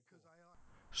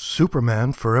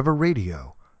Superman Forever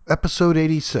Radio, Episode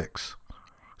 86,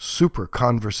 Super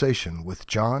Conversation with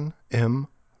John M.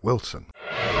 Wilson.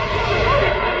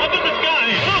 Up in the sky!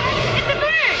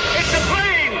 Look! It's a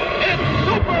plane! It's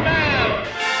Superman!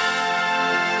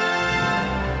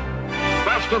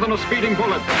 Faster than a speeding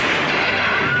bullet.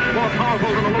 More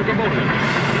powerful than a locomotive.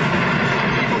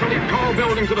 People believe tall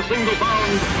buildings at a single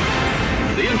bound.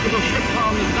 The instant of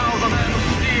Krypton is now the man of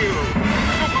steel.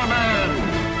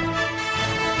 Superman!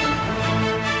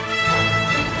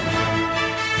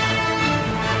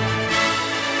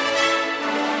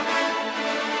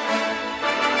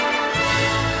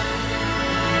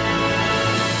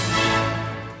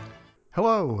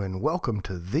 Hello and welcome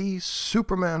to the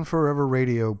Superman Forever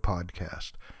Radio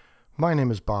podcast. My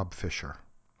name is Bob Fisher.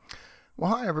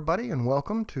 Well, hi everybody and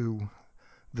welcome to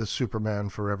the Superman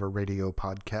Forever Radio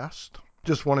podcast.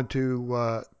 Just wanted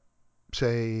to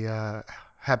say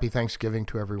happy Thanksgiving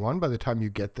to everyone. By the time you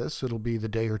get this, it'll be the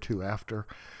day or two after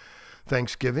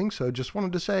Thanksgiving. So just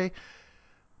wanted to say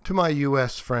to my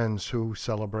U.S. friends who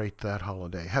celebrate that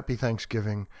holiday, happy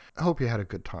Thanksgiving. I hope you had a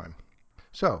good time.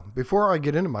 So, before I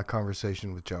get into my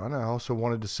conversation with John, I also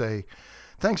wanted to say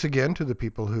thanks again to the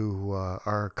people who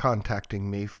are contacting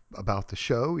me about the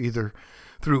show, either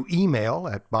through email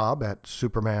at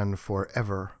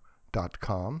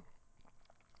bob@supermanforever.com.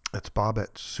 That's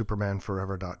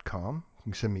bob@supermanforever.com. You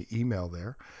can send me email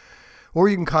there. Or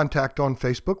you can contact on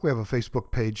Facebook. We have a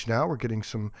Facebook page now. We're getting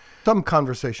some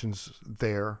conversations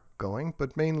there going,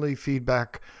 but mainly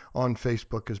feedback on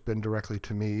Facebook has been directly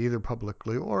to me, either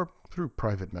publicly or through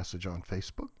private message on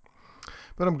Facebook.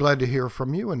 But I'm glad to hear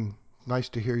from you and nice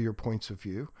to hear your points of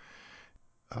view.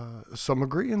 Some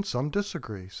agree and some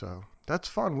disagree, so that's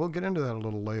fun. We'll get into that a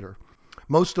little later.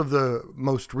 Most of the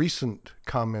most recent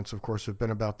comments, of course, have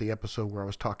been about the episode where I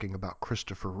was talking about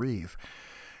Christopher Reeve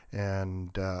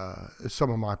and some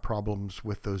of my problems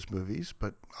with those movies.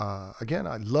 But again,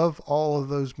 I love all of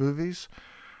those movies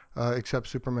except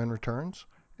Superman Returns.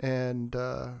 And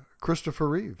Christopher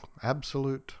Reeve,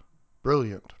 absolute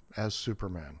brilliant as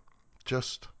Superman.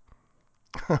 Just,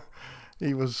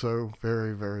 he was so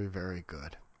very, very, very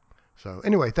good. So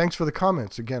anyway, thanks for the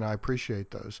comments. Again, I appreciate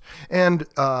those. And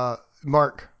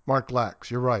Mark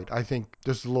Lax, you're right. I think,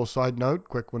 just a little side note,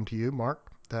 quick one to you, Mark,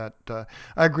 that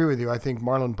I agree with you. I think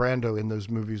Marlon Brando in those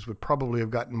movies would probably have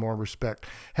gotten more respect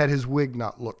had his wig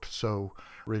not looked so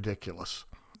ridiculous.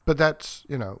 But that's,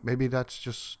 maybe that's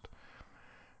just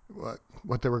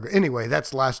what they were. Anyway,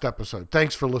 that's last episode.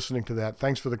 Thanks for listening to that.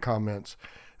 Thanks for the comments.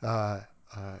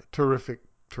 Terrific.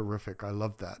 I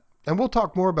love that. And we'll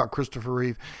talk more about Christopher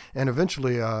Reeve, and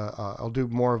eventually I'll do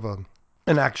more of an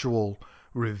actual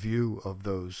review of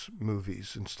those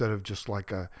movies instead of just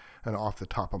like an off the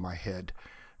top of my head,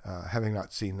 having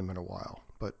not seen them in a while.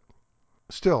 But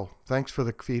still, thanks for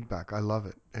the feedback. I love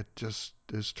it. It just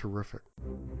is terrific.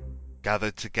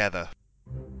 Gathered together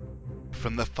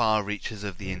from the far reaches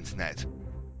of the internet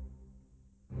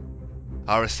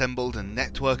are assembled a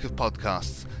network of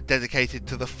podcasts dedicated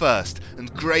to the first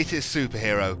and greatest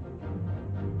superhero,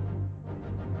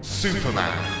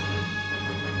 Superman.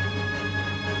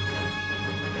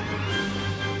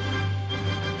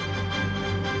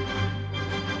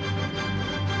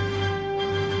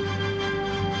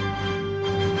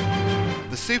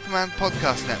 The Superman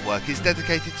Podcast Network is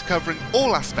dedicated to covering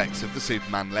all aspects of the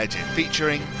Superman legend,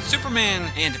 featuring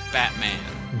Superman and Batman,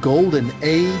 Golden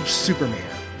Age Superman,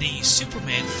 the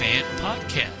Superman Fan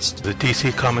Podcast, the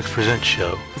DC Comics Presents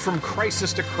Show, From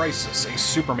Crisis to Crisis, a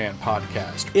Superman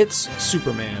podcast. It's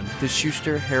Superman, the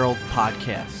Schuster Herald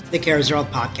Podcast, the Kara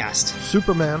Herald Podcast,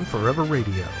 Superman Forever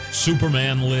Radio,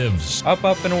 Superman Lives, Up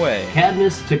and Away,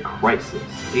 Cadmus to Crisis,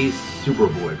 a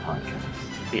Superboy podcast,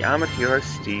 The Amateur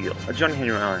Steel, a John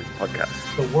Henry Irons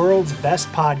podcast, the world's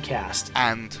best podcast,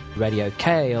 and Radio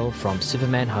Kale from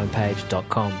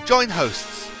SupermanHomepage.com. Join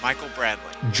hosts Michael Bradley,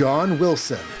 John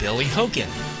Wilson, Billy Hogan,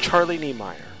 Charlie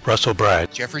Niemeyer, Russell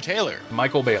Brad, Jeffrey Taylor,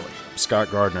 Michael Bailey,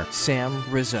 Scott Gardner, Sam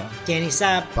Rizzo, Danny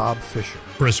Sabb, Bob Fisher,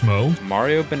 Prismo,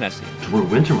 Mario Benessi, Drew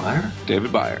Wintermeyer,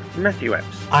 David Byer, Matthew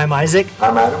Epps. I'm Isaac.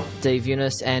 I'm Adam. Steve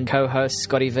Eunice, and co-host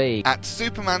Scotty V at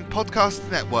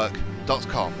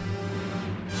SupermanPodcastNetwork.com.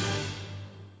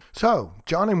 So,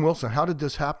 John M. Wilson, how did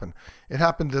this happen? It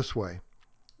happened this way.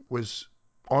 It was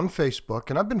on Facebook,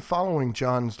 and I've been following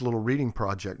John's little reading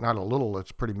project. Not a little,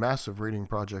 it's a pretty massive reading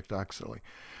project, actually.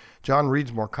 John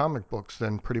reads more comic books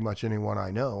than pretty much anyone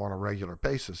I know on a regular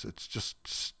basis. It's just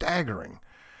staggering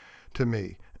to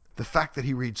me. The fact that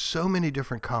he reads so many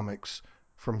different comics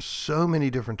from so many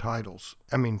different titles,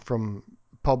 from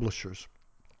publishers.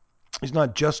 He's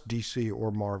not just DC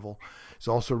or Marvel. He's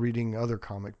also reading other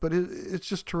comic, but it's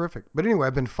just terrific. But anyway,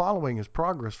 I've been following his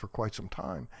progress for quite some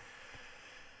time.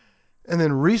 And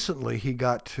then recently he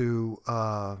got to,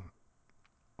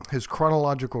 his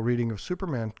chronological reading of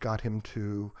Superman got him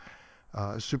to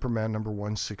Superman number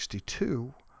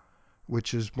 162,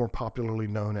 which is more popularly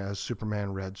known as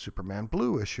Superman Red, Superman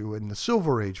Blue issue in the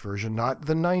Silver Age version, not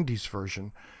the 90s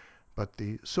version, but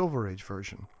the Silver Age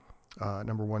version.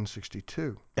 Number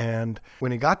 162. And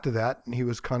when he got to that, he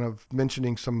was kind of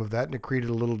mentioning some of that, and it created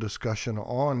a little discussion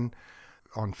on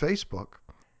Facebook.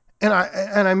 And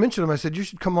I mentioned him. I said, you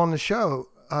should come on the show.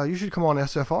 You should come on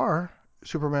SFR,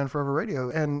 Superman Forever Radio,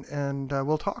 and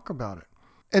we'll talk about it.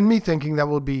 And me thinking that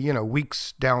will be,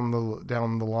 weeks down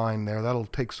the line there. That'll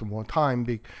take some more time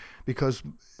because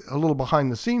a little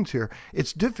behind the scenes here,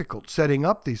 it's difficult setting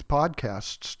up these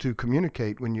podcasts to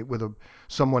communicate with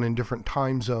someone in different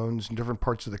time zones in different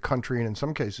parts of the country, and in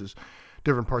some cases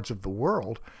different parts of the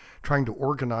world. Trying to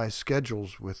organize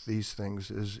schedules with these things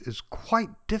is quite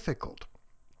difficult.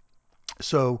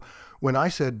 So when I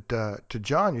said to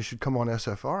John, you should come on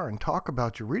SFR and talk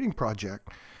about your reading project,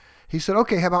 he said,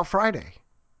 okay, how about Friday?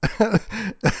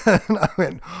 And I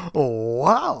went, oh,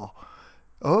 wow.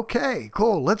 Okay,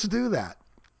 cool. Let's do that.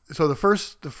 So the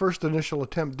first initial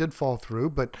attempt did fall through,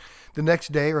 but the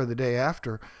next day or the day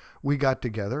after, we got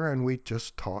together and we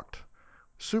just talked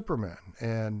Superman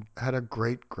and had a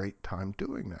great time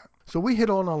doing that. So we hit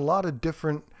on a lot of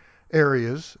different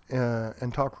areas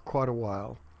and talked for quite a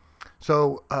while.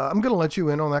 So I'm going to let you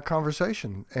in on that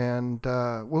conversation, and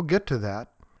we'll get to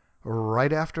that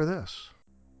right after this.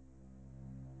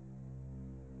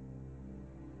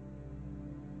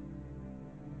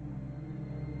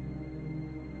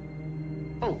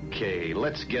 Okay,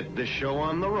 let's get this show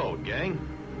on the road, gang.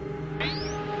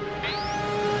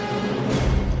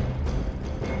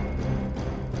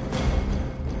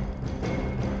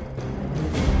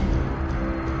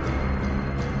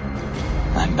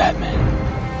 I'm Batman.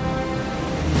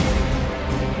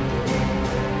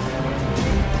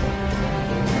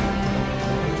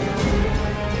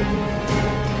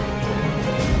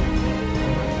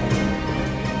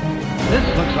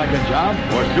 This looks like a job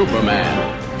for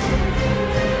Superman.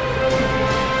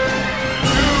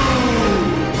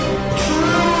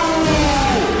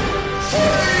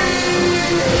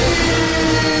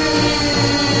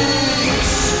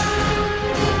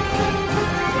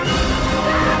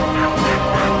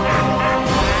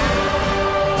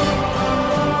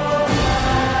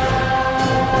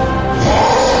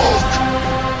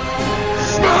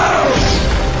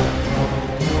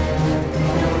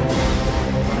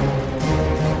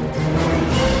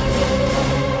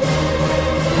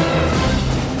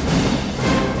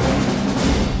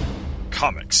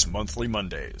 Comics Monthly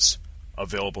Mondays.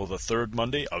 Available the third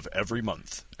Monday of every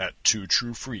month at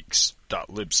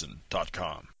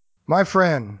twotruefreaks.libsyn.com. My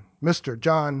friend, Mr.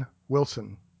 John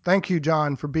Wilson. Thank you,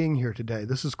 John, for being here today.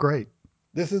 This is great.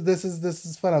 This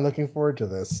is fun. I'm looking forward to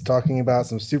this. Talking about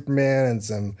some Superman and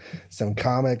some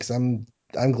comics. I'm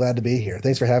glad to be here.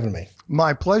 Thanks for having me.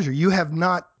 My pleasure. You have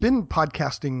not been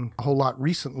podcasting a whole lot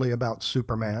recently about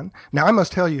Superman. Now, I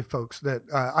must tell you, folks, that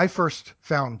I first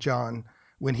found John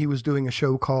when he was doing a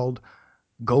show called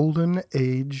Golden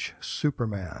Age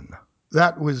Superman.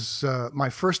 That was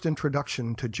my first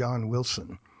introduction to John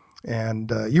Wilson.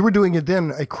 And you were doing it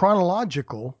then, a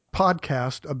chronological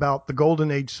podcast about the Golden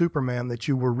Age Superman that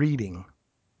you were reading.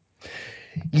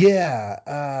 Yeah.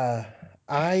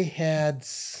 I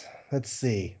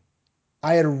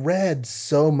had read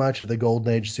so much of the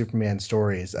Golden Age Superman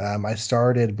stories. I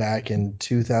started back in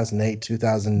 2008,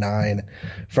 2009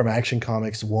 from Action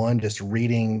Comics 1, just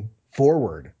reading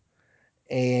forward.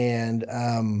 And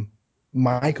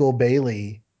Michael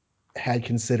Bailey had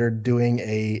considered doing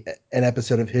an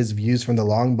episode of his Views from the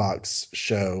Long Box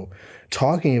show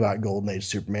talking about Golden Age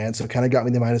Superman. So it kind of got me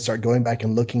in the mind to start going back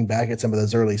and looking back at some of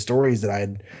those early stories that I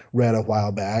had read a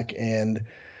while back. And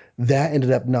that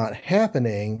ended up not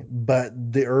happening, but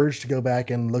the urge to go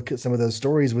back and look at some of those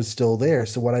stories was still there.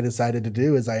 So what I decided to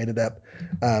do is I ended up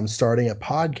starting a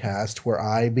podcast where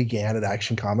I began at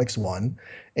Action Comics 1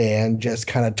 and just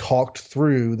kind of talked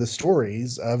through the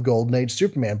stories of Golden Age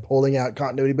Superman, pulling out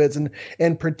continuity bits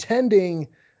and pretending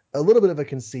a little bit of a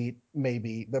conceit,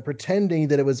 maybe, but pretending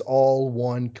that it was all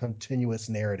one continuous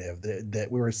narrative, that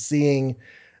we were seeing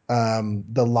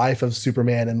the life of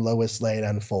Superman and Lois Lane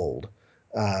unfold.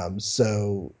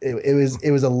 So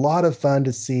it was a lot of fun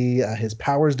to see his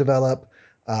powers develop,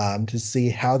 to see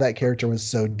how that character was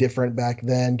so different back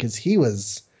then, because he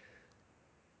was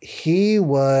he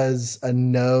was a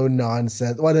no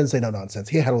nonsense. Well, I didn't say no nonsense.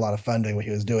 He had a lot of fun doing what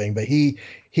he was doing, but he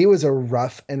was a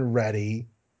rough and ready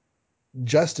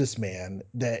justice man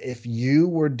that if you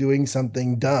were doing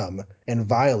something dumb and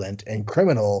violent and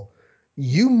criminal,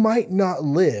 you might not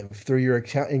live through your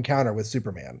encounter with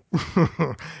Superman.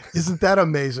 Isn't that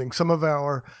amazing? Some of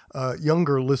our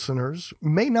younger listeners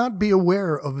may not be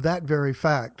aware of that very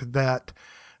fact, that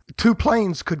two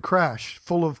planes could crash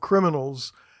full of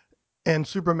criminals and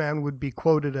Superman would be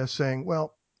quoted as saying,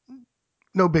 well,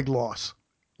 no big loss.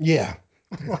 Yeah.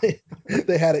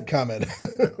 They had it coming.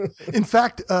 In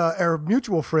fact, our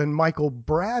mutual friend Michael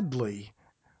Bradley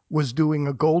was doing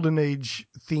a Golden Age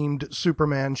themed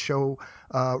Superman show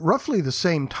roughly the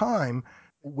same time.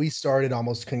 We started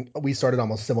almost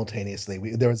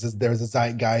simultaneously. There was a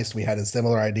zeitgeist. We had a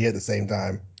similar idea at the same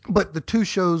time. But the two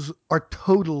shows are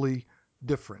totally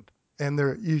different. And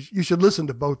you should listen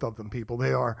to both of them, people.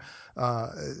 They are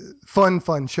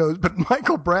fun shows. But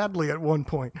Michael Bradley at one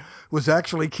point was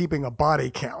actually keeping a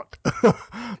body count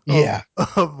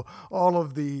of all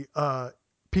of the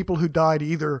people who died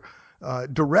either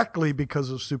directly because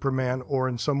of Superman or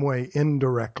in some way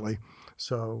indirectly.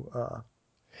 So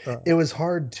it was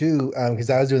hard too, because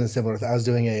I was doing a similar. I was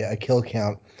doing a kill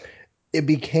count. It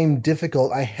became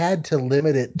difficult. I had to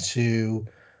limit it to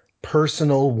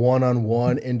personal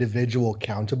one-on-one individual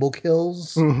countable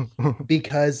kills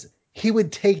because he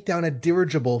would take down a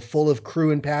dirigible full of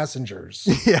crew and passengers.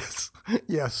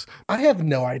 Yes. I have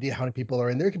no idea how many people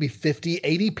are in there. It could be 50,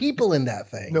 80 people in that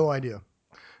thing. No idea.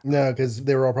 No, because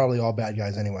they were probably all bad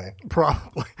guys anyway.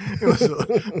 Probably.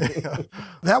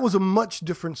 That was a much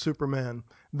different Superman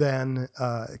than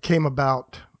came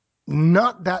about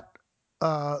not that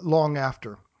long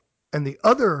after. And the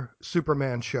other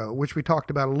Superman show, which we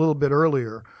talked about a little bit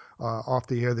earlier off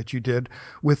the air that you did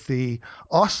with the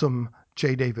awesome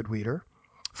J. David Weeder,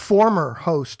 former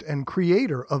host and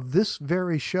creator of this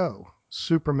very show,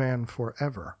 Superman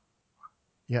Forever.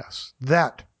 Yes,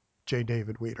 that J.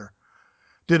 David Weeder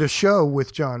did a show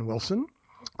with John Wilson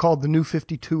called The New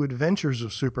 52 Adventures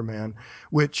of Superman,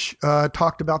 which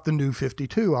talked about the New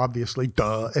 52, obviously,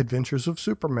 Adventures of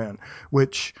Superman,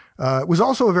 which was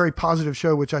also a very positive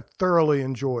show, which I thoroughly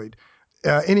enjoyed.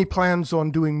 Any plans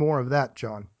on doing more of that,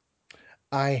 John?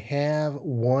 I have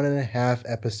 1.5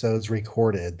 episodes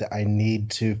recorded that I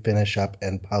need to finish up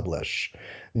and publish.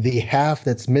 The half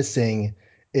that's missing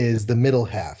is the middle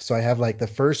half. So I have like the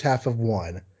first half of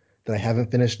one that I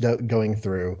haven't finished going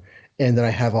through. And then I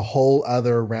have a whole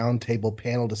other roundtable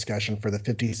panel discussion for the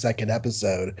 52nd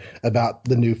episode about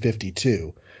the New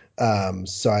 52.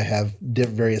 So I have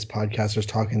various podcasters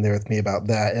talking there with me about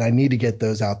that, and I need to get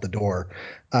those out the door.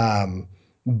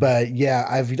 But yeah,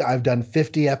 I've done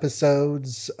 50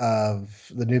 episodes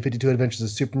of the New 52 Adventures of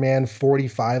Superman,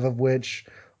 45 of which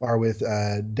are with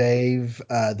Dave,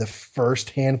 the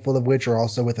first handful of which are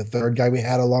also with a third guy we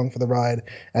had along for the ride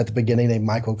at the beginning named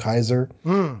Michael Kaiser,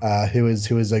 who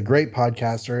is a great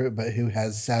podcaster, but who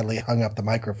has sadly hung up the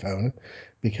microphone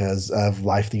because of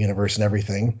life, the universe, and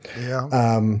everything.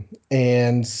 Yeah.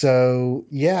 And so,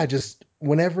 yeah, just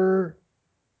whenever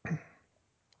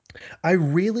I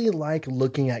really like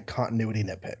looking at continuity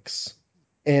nitpicks.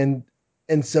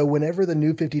 And so whenever the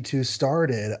New 52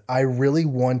 started, I really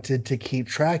wanted to keep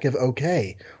track of,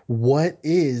 okay, what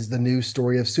is the new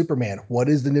story of Superman? What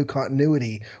is the new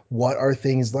continuity? What are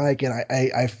things like? And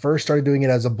I first started doing it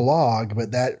as a blog,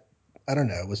 but that, I don't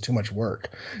know, it was too much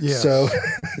work. Yes. So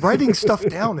writing stuff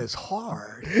down is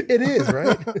hard. It is,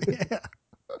 right? Yeah.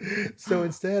 So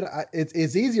instead,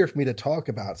 it's easier for me to talk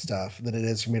about stuff than it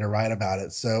is for me to write about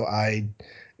it. So I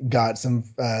got some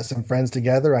friends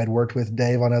together. I'd worked with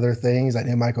Dave on other things. I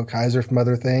knew Michael Kaiser from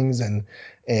other things, and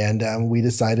we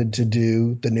decided to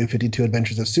do the New 52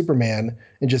 Adventures of Superman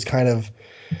and just kind of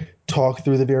talk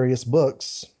through the various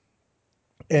books.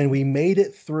 And we made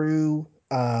it through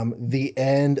the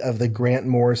end of the Grant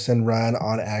Morrison run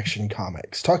on Action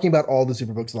Comics, talking about all the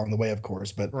super books along the way, of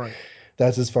course, but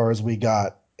that's as far as we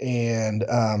got. And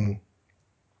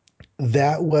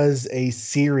that was a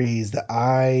series that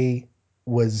I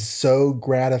was so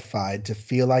gratified to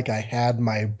feel like I had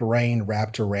my brain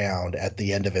wrapped around at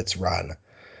the end of its run.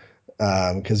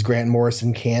 Because Grant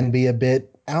Morrison can be a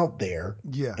bit out there.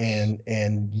 Yes.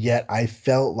 And yet I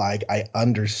felt like I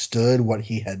understood what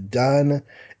he had done,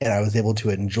 and I was able to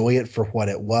enjoy it for what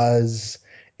it was.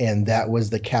 And that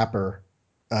was the capper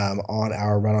on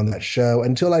our run on that show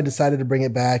until I decided to bring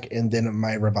it back, and then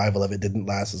my revival of it didn't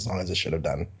last as long as it should have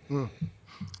done.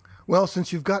 Well,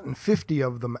 since you've gotten 50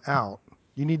 of them out,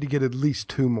 You need to get at least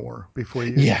 2 more before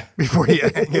you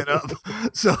hang it up,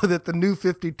 so that the new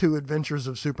 52 Adventures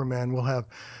of Superman will have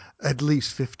at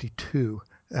least 52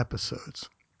 episodes.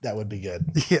 That would be good.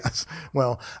 Yes.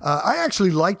 Well, I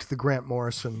actually liked the Grant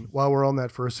Morrison. While we're on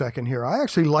that for a second here, I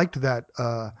actually liked that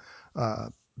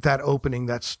that opening,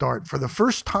 that start, for the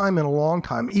first time in a long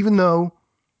time. Even though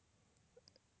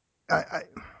I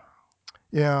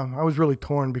was really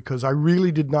torn, because I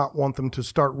really did not want them to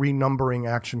start renumbering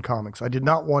Action Comics. I did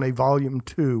not want a volume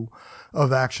 2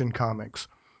 of Action Comics.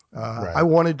 Right. I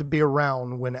wanted to be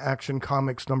around when Action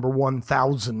Comics number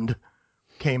 1000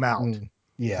 came out.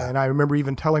 Yeah. And I remember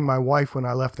even telling my wife when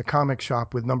I left the comic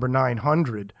shop with number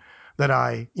 900 that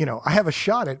I have a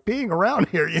shot at being around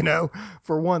here,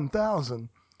 for 1000.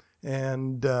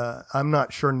 And I'm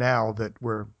not sure now that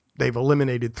they've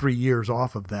eliminated 3 years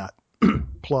off of that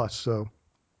plus. So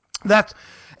that's,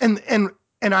 and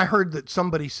I heard that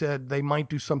somebody said they might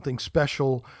do something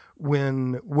special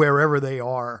when wherever they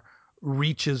are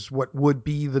reaches what would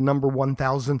be the number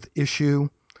 1000th issue.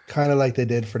 Kind of like they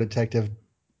did for Detective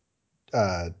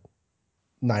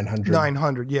 900.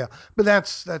 900, yeah. But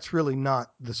that's really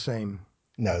not the same.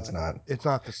 No, it's not. It's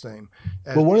not the same.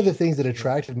 But one of the things that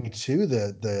attracted me to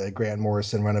the Grant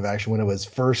Morrison run of Action when it was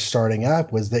first starting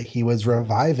up was that he was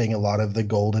reviving a lot of the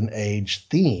Golden Age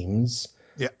themes.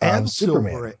 Yeah, and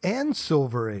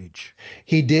Silver Age.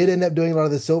 He did end up doing a lot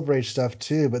of the Silver Age stuff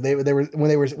too, but they were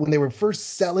when they were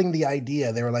first selling the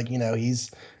idea, they were like, he's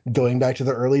going back to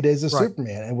the early days of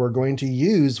Superman, and we're going to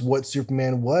use what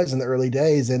Superman was in the early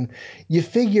days. And you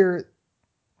figure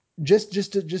just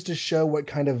to show what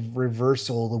kind of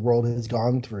reversal the world has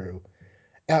gone through.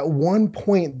 At one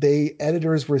point,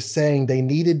 editors were saying they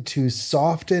needed to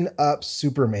soften up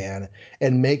Superman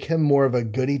and make him more of a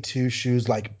goody two shoes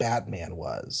like Batman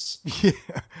was.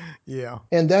 Yeah.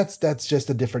 And that's just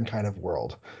a different kind of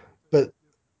world. But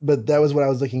that was what I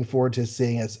was looking forward to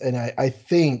seeing. And I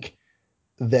think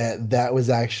that was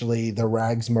actually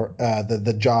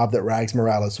the job that Rags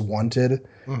Morales wanted,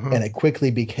 and it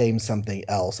quickly became something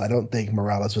else. I don't think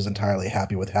Morales was entirely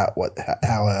happy with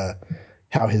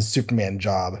how his Superman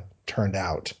job turned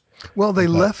out. Well, they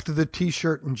left the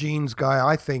t-shirt and jeans guy,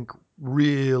 I think,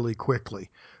 really quickly.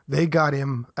 They got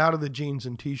him out of the jeans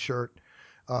and t-shirt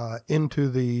into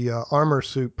the armor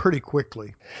suit pretty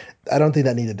quickly. I don't think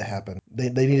that needed to happen.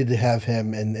 They needed to have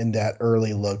him in that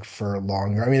early look for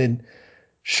longer. I mean,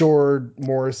 sure,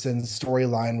 Morrison's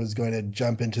storyline was going to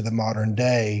jump into the modern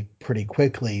day pretty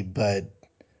quickly, but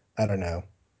I don't know.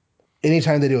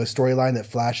 Anytime they do a storyline that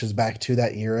flashes back to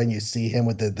that era and you see him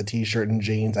with the t-shirt and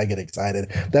jeans, I get excited.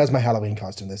 That was my Halloween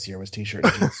costume this year, was t-shirt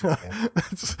and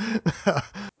jeans.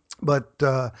 But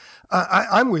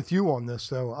I'm with you on this,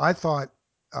 though. I thought,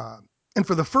 and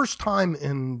for the first time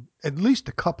in at least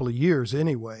a couple of years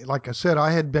anyway, like I said,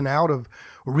 I had been out of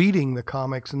reading the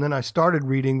comics, and then I started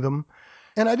reading them.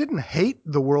 And I didn't hate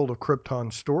the World of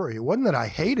Krypton story. It wasn't that I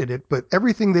hated it, but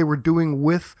everything they were doing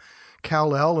with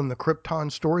Kal-El and the Krypton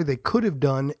story, they could have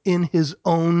done in his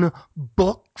own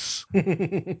books.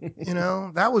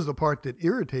 That was the part that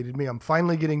irritated me. I'm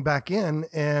finally getting back in,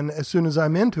 and as soon as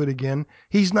I'm into it again,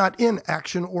 he's not in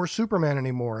Action or Superman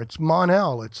anymore. It's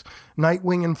Mon-El, it's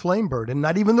Nightwing and Flamebird, and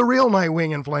not even the real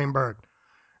Nightwing and Flamebird.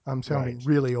 I'm sounding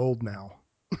really old now.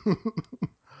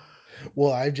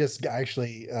 Well, I've just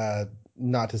actually,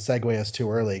 not to segue us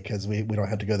too early because we don't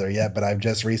have to go there yet, but I've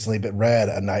just recently read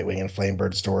a Nightwing and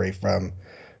Flamebird story from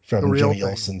Jimmy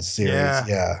Olsen's series.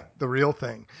 Yeah. The Real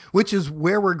Thing, which is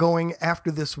where we're going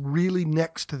after this really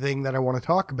next thing that I want to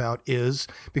talk about, is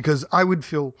because I would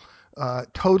feel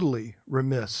totally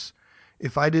remiss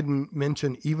if I didn't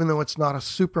mention, even though it's not a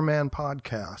Superman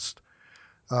podcast,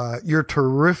 your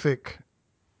terrific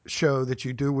show that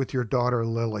you do with your daughter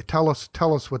Lily. Tell us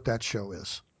what that show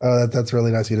is. Oh, that's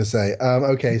really nice of you to say.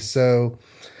 Okay, so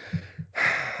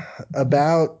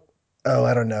about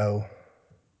I don't know.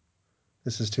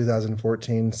 This is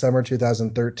 2014, summer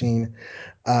 2013.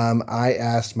 I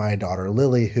asked my daughter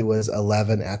Lily, who was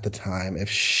 11 at the time,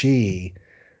 if she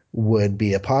would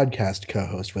be a podcast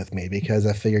co-host with me, because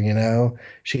I figure,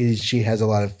 she has a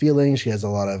lot of feelings, she has a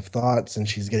lot of thoughts, and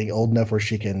she's getting old enough where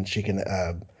she can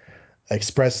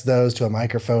express those to a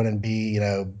microphone and be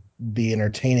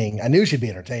entertaining. I knew she'd be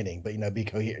entertaining, but be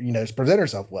just present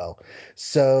herself well.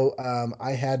 So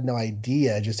I had no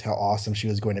idea just how awesome she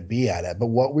was going to be at it. But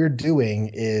what we're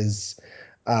doing is,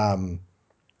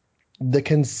 the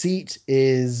conceit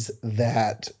is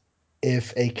that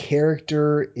if a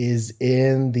character is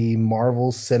in the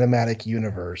Marvel Cinematic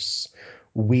Universe,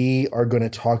 we are going to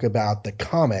talk about the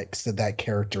comics that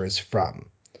character is from.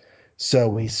 So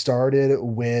we started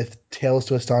with Tales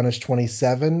to Astonish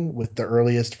 27 with the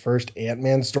earliest first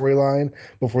Ant-Man storyline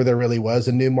before there really was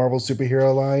a new Marvel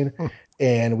superhero line.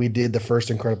 And we did the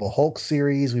first Incredible Hulk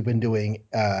series. We've been doing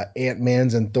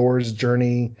Ant-Man's and Thor's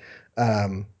journey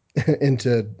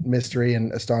into mystery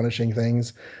and astonishing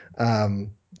things.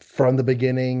 From the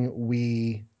beginning,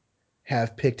 we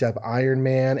have picked up Iron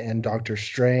Man and Doctor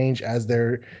Strange as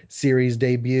their series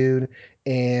debuted.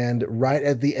 And right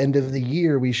at the end of the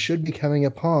year, we should be coming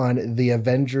upon the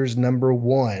Avengers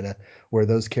 #1, where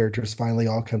those characters finally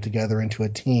all come together into a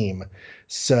team.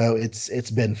 So it's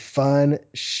been fun.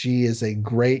 She is a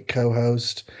great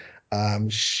co-host.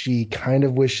 She kind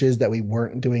of wishes that we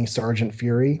weren't doing Sergeant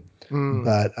Fury,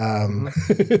 but can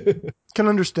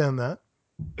understand that.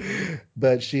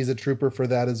 But she's a trooper for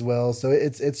that as well. So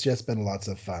it's just been lots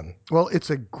of fun. Well, it's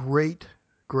a great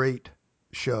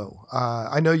show.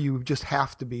 I know you just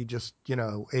have to be just,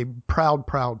 a proud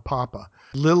papa.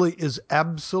 Lily is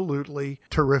absolutely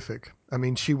terrific. I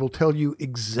mean, she will tell you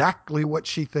exactly what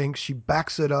she thinks. She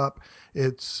backs it up.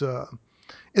 It's a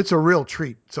real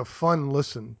treat. It's a fun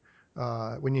listen.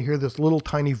 When you hear this little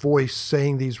tiny voice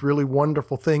saying these really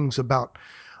wonderful things about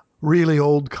really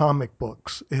old comic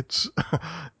books. It's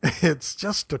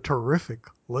just a terrific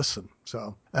listen.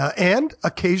 So, and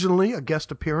occasionally a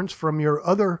guest appearance from your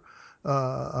other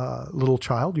little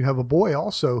child. You have a boy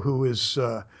also who is,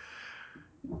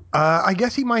 I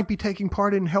guess he might be taking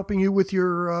part in helping you with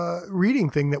your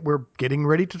reading thing that we're getting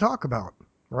ready to talk about,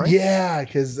 right? Yeah,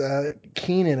 because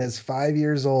Keenan is 5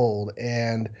 years old,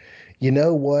 and you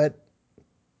know what?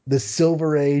 The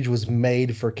Silver Age was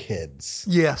made for kids.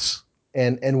 Yes.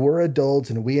 And we're adults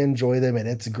and we enjoy them and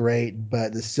it's great,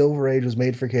 but the Silver Age was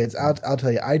made for kids. I'll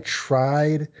tell you, I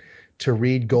tried to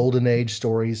read Golden Age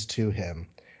stories to him,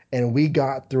 and we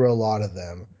got through a lot of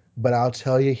them, but I'll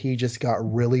tell you, he just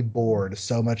got really bored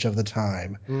so much of the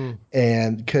time.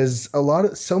 And because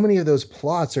so many of those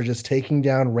plots are just taking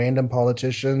down random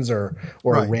politicians or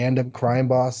right. random crime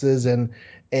bosses, and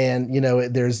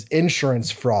there's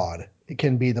insurance fraud. It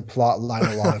can be the plot line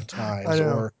a lot of times,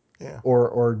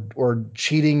 or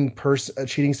cheating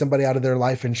somebody out of their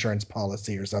life insurance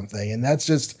policy or something. And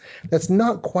that's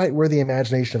not quite where the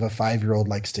imagination of a 5-year-old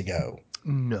likes to go.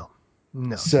 No.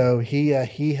 So he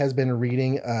has been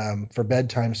reading for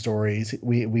bedtime stories.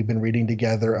 We've been reading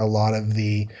together a lot of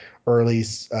the a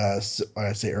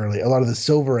lot of the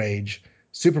Silver Age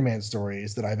Superman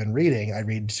stories that I've been reading. I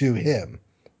read to him,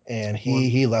 and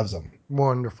he loves them.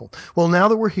 Wonderful. Well, now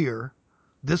that we're here,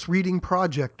 this reading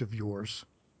project of yours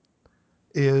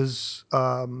is,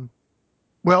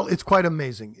 it's quite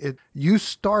amazing. You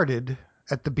started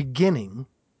at the beginning.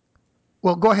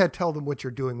 Well, go ahead, tell them what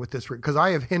you're doing with this, because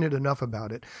I have hinted enough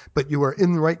about it, but you are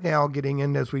in right now getting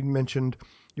in, as we mentioned,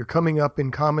 you're coming up in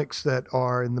comics that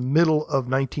are in the middle of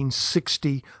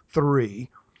 1963.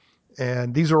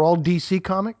 And these are all DC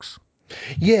comics?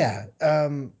 Yeah.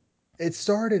 It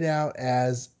started out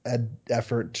as an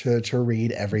effort to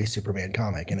read every Superman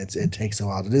comic, and it takes a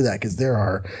while to do that because there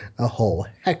are a whole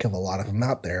heck of a lot of them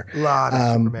out there. A lot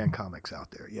of Superman comics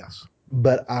out there, yes.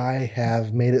 But I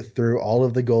have made it through all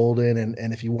of the golden,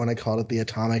 and if you want to call it the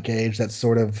atomic age, that's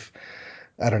sort of,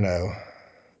 I don't know,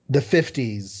 the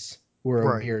 50s were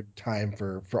a weird time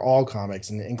for all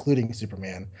comics, including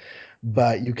Superman.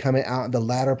 But you come out in the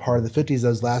latter part of the 50s,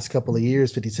 those last couple of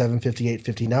years, 57, 58,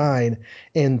 59,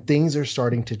 and things are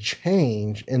starting to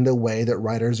change in the way that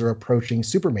writers are approaching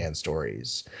Superman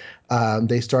stories.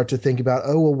 They start to think about,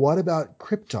 what about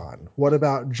Krypton? What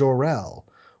about Jor-El?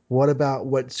 What about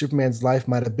what Superman's life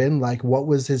might have been like? What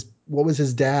was his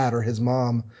dad or his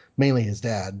mom? Mainly his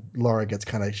dad. Laura gets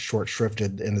kind of short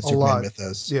shrifted in the Superman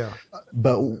mythos. Yeah.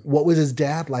 But what was his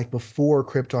dad like before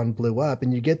Krypton blew up?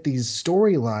 And you get these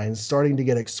storylines starting to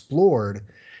get explored.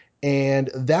 And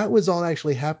that was all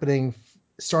actually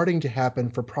starting to happen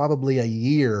for probably a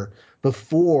year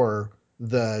before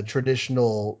the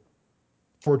traditional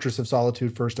Fortress of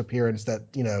Solitude first appearance that,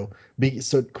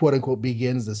 so quote unquote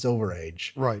begins the Silver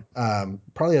Age. Right.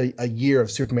 Probably a year of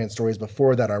Superman stories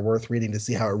before that are worth reading to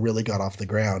see how it really got off the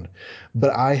ground. But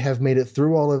I have made it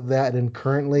through all of that and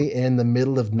currently in the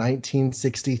middle of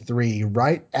 1963,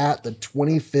 right at the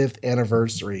 25th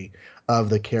anniversary of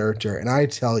the character. And I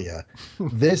tell you,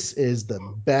 this is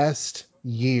the best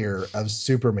year of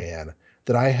Superman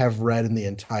that I have read in the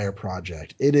entire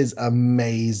project. It is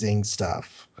amazing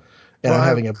stuff. And I'm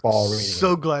having a ball reading it.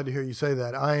 So glad to hear you say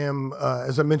that. I am,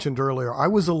 as I mentioned earlier, I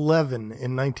was 11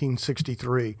 in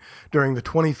 1963 during the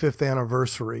 25th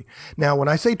anniversary. Now, when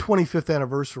I say 25th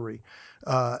anniversary,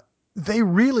 they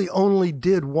really only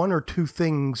did one or two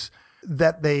things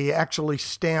that they actually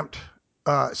stamped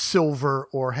Silver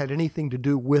or had anything to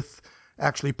do with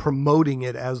actually promoting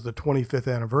it as the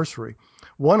 25th anniversary.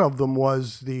 One of them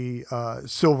was the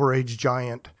Silver Age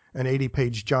Giant, an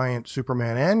 80-page giant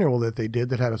Superman annual that they did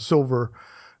that had a silver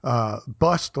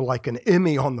bust like an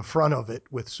Emmy on the front of it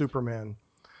with Superman.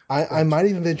 I might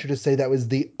even venture to say that was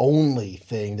the only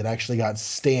thing that actually got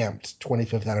stamped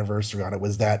 25th anniversary on it,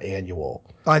 was that annual.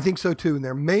 I think so too. And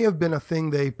there may have been a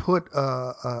thing they put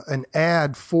an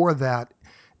ad for that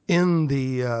in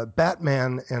the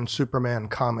Batman and Superman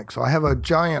comics. So I have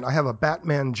a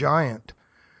Batman giant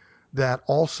that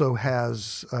also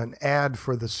has an ad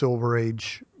for the Silver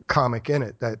Age comic in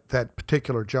it, that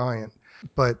particular giant.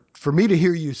 But for me to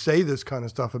hear you say this kind of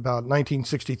stuff about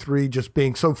 1963 just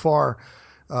being so far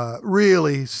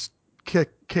really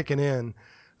kicking in,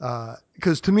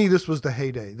 because to me this was the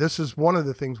heyday. This is one of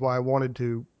the things why I wanted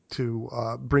to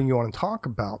bring you on and talk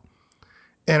about.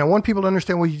 And I want people to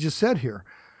understand what you just said here.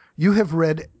 You have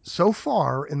read so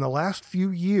far in the last few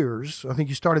years, I think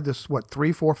you started this,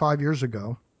 3, 4, 5 years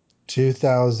ago?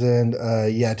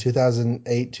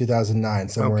 2008, 2009,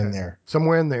 somewhere in there.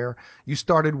 Somewhere in there. You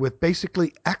started with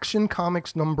basically Action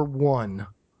Comics #1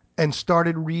 and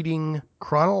started reading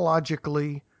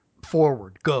chronologically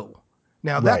forward. Go.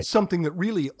 Now, that's something that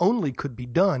really only could be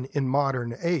done in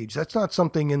modern age. That's not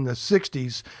something in the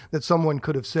 60s that someone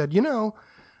could have said,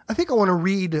 I think I want to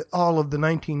read all of the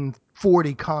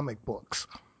 1940 comic books.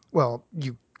 Well,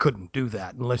 you couldn't do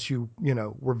that unless you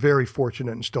were very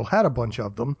fortunate and still had a bunch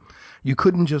of them. You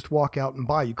couldn't just walk out and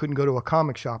buy. You couldn't go to a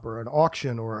comic shop or an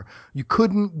auction, or you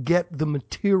couldn't get the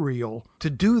material to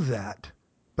do that.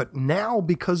 But now,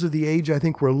 because of the age I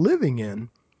think we're living in,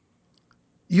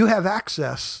 you have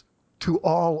access to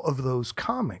all of those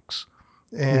comics.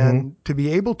 And to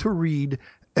be able to read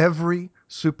every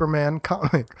Superman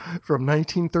comic from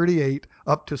 1938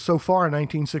 up to so far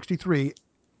 1963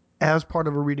 as part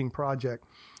of a reading project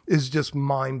is just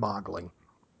mind-boggling.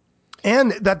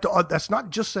 And that's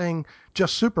not just saying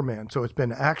just Superman. So it's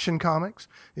been Action Comics,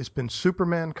 it's been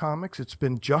Superman comics, it's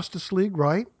been Justice League,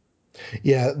 right?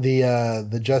 Yeah,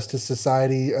 the Justice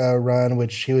Society run,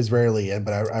 which he was rarely in,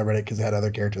 but I read it because it had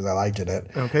other characters I liked in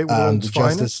it. Okay, World's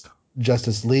Finest.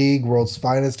 Justice League, World's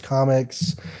Finest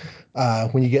comics.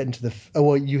 When you get into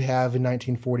you have in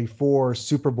 1944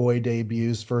 Superboy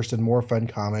debuts first in More Fun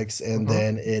Comics, and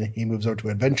then he moves over to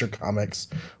Adventure Comics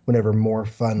whenever More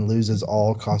Fun loses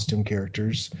all costume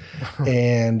characters.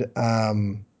 And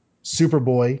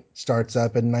Superboy starts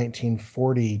up in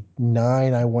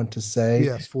 1949, I want to say.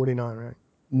 Yes, 49, right.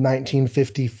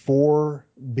 1954,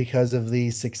 because of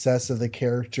the success of the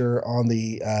character on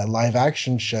the live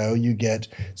action show, you get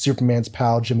Superman's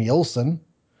pal Jimmy Olsen.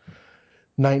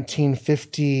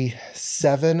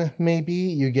 1957, maybe,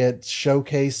 you get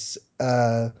Showcase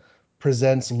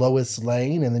presents Lois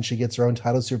Lane, and then she gets her own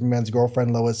title, Superman's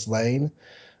Girlfriend, Lois Lane.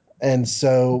 And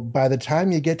so by the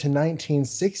time you get to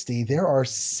 1960, there are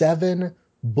 7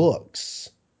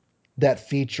 books that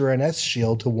feature an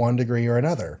S-Shield to one degree or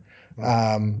another.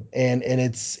 And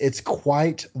it's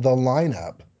quite the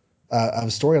lineup of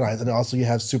storylines. And also you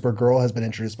have Supergirl has been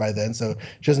introduced by then, so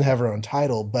she doesn't have her own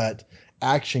title, but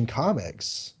Action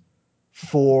Comics,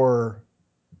 for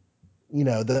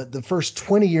the first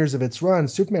 20 years of its run,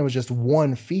 Superman was just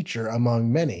one feature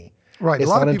among many. Right. A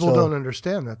lot of people don't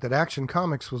understand that Action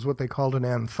Comics was what they called an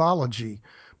anthology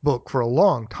book for a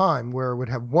long time, where it would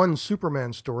have one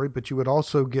Superman story, but you would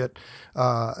also get,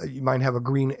 you might have a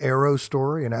Green Arrow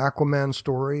story, an Aquaman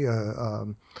story,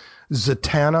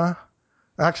 Zatanna.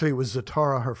 Actually, it was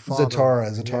Zatara, her father.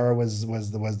 Zatara was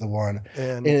the one.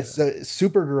 And it's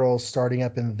Supergirl starting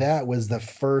up in that was the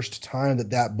first time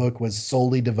that book was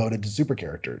solely devoted to super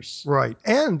characters. Right.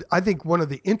 And I think one of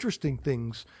the interesting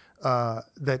things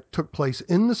that took place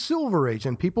in the Silver Age,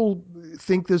 and people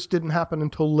think this didn't happen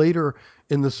until later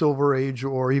in the Silver Age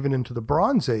or even into the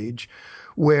Bronze Age,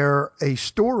 where a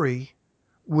story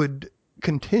would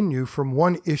continue from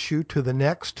one issue to the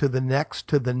next, to the next,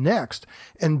 to the next,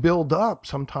 and build up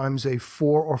sometimes a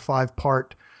 4 or 5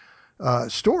 part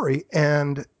story.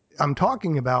 And I'm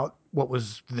talking about what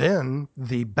was then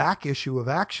the back issue of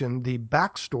Action, the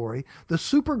backstory, the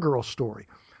Supergirl story.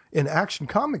 In Action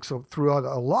Comics throughout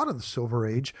a lot of the Silver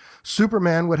Age,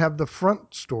 Superman would have the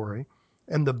front story,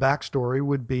 and the backstory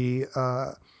would be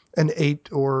an 8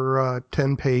 or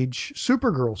 10 page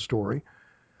Supergirl story,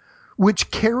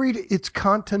 which carried its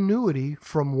continuity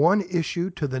from one issue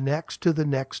to the next, to the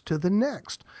next, to the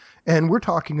next. And we're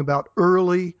talking about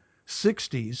early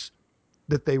 60s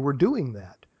that they were doing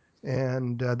that.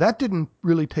 And that didn't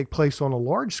really take place on a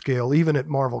large scale, even at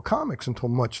Marvel Comics, until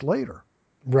much later.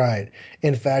 Right.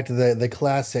 In fact, the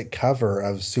classic cover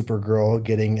of Supergirl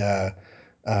getting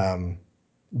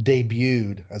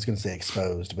debuted. I was going to say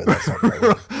exposed, but that's not the right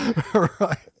word.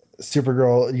 Right.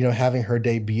 Supergirl, having her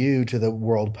debut to the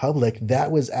world public,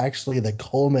 that was actually the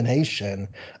culmination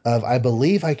of, I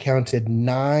believe I counted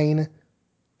 9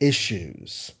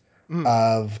 issues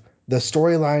of the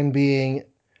storyline being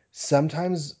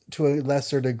sometimes to a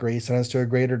lesser degree, sometimes to a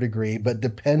greater degree, but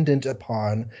dependent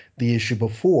upon the issue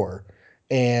before.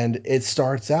 And it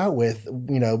starts out with,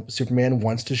 Superman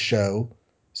wants to show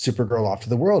Supergirl off to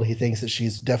the world. He thinks that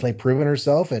she's definitely proven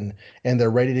herself and they're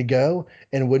ready to go.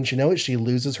 And wouldn't you know it, she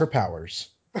loses her powers.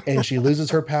 And she loses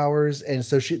her powers. And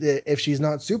so if she's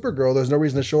not Supergirl, there's no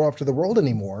reason to show her off to the world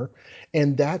anymore.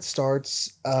 And that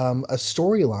starts a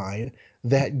storyline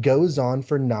that goes on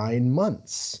for 9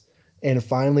 months. And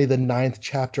finally, the 9th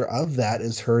chapter of that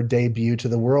is her debut to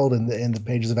the world in the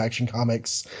pages of Action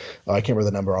Comics. Oh, I can't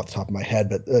remember the number off the top of my head,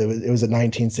 but it was a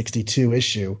 1962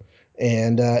 issue.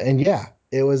 And yeah,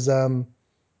 it was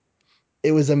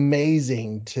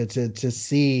amazing to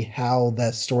see how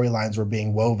the storylines were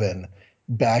being woven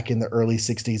back in the early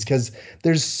 60s, because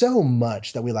there's so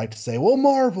much that we like to say, well,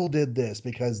 Marvel did this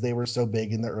because they were so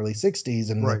big in the early 60s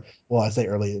and right. I say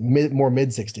early, more mid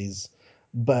 60s,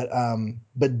 but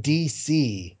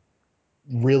DC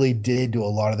really did do a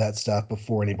lot of that stuff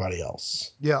before anybody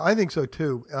else. Yeah, I think so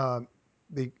too.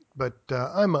 But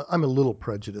I'm a little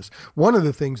prejudiced. One of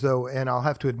the things, though, and I'll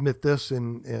have to admit this,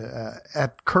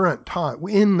 at current time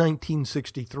in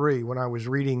 1963, when I was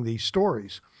reading these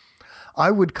stories, I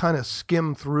would kind of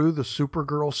skim through the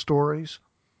Supergirl stories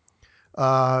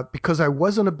because I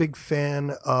wasn't a big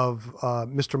fan of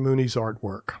Mr. Mooney's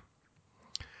artwork.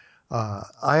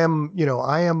 I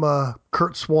am a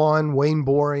Kurt Swan, Wayne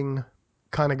Boring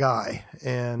kind of guy,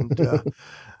 and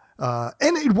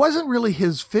it wasn't really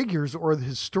his figures or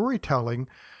his storytelling,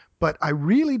 but I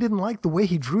really didn't like the way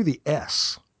he drew the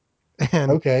S.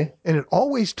 And it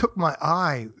always took my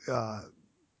eye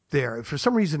there. For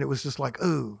some reason, it was just like,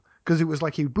 ooh, because it was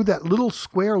like he put that little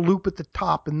square loop at the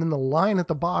top and then the line at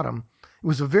the bottom. It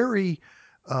was a very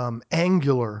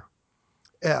angular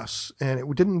S, and it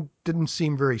didn't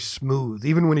seem very smooth.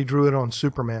 Even when he drew it on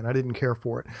Superman, I didn't care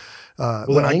for it.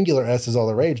 The angular S is all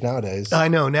the rage nowadays. I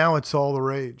know, now it's all the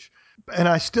rage. And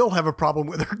I still have a problem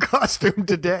with her costume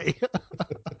today.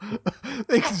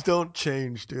 Things don't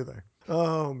change, do they?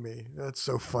 Oh, me. That's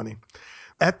so funny.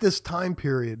 At this time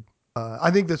period,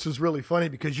 I think this was really funny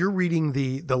because you're reading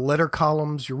the letter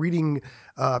columns. You're reading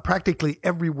practically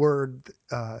every word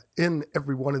in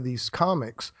every one of these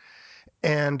comics.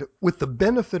 And with the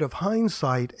benefit of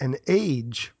hindsight and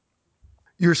age,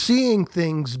 you're seeing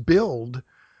things build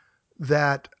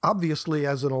that obviously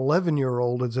as an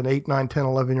 11-year-old, as an 8, 9, 10,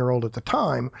 11-year-old at the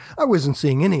time, I wasn't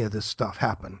seeing any of this stuff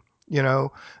happen. When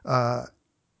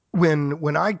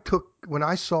I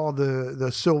saw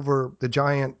the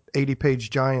giant 80-page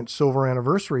giant silver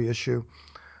anniversary issue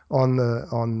on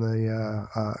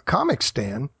the comic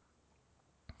stand,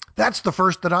 that's the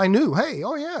first that I knew. Hey,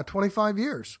 oh yeah, 25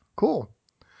 years. Cool.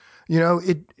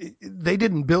 They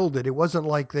didn't build it. It wasn't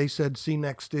like they said, see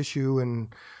next issue.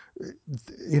 And,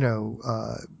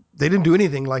 they didn't do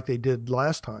anything like they did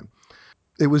last time.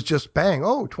 It was just bang.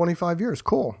 Oh, 25 years.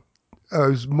 Cool. I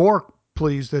was more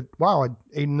pleased that, wow,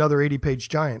 another 80-page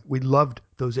giant. We loved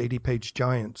those 80-page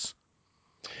giants.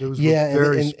 Those were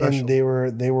very special. And they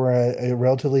were a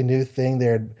relatively new thing.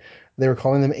 They were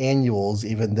calling them annuals,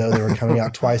 even though they were coming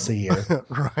out twice a year.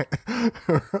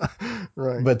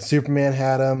 Right. But Superman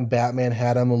had them, Batman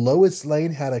had them, Lois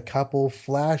Lane had a couple,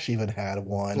 Flash even had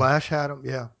one. Flash had them,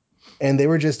 yeah. And they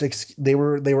were just they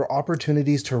were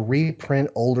opportunities to reprint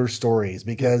older stories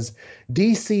because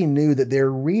DC knew that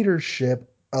their readership,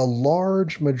 a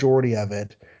large majority of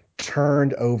it,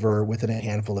 turned over within a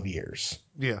handful of years.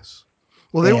 Yes.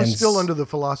 Well, they were still under the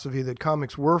philosophy that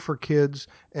comics were for kids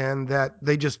and that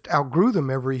they just outgrew them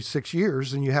every 6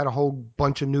 years and you had a whole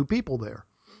bunch of new people there.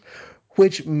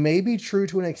 Which may be true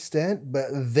to an extent, but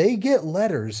they get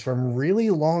letters from really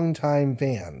long-time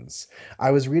fans.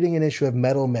 I was reading an issue of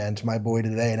Metal Men to my boy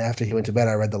today, and after he went to bed,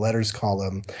 I read the letters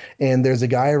column. And there's a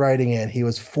guy writing in. He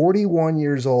was 41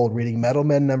 years old reading Metal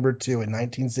Men #2 in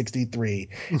 1963.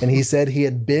 And he said he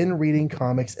had been reading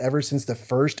comics ever since the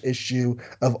first issue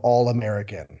of All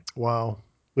American. Wow.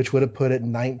 Which would have put it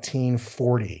in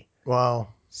 1940. Wow.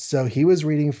 So he was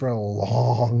reading for a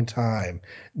long time,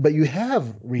 but you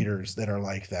have readers that are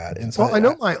like that. And so I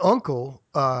know my uncle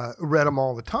read them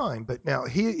all the time, but now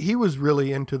he was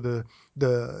really into the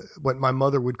what my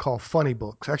mother would call funny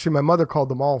books. Actually, my mother called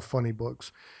them all funny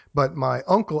books, but my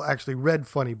uncle actually read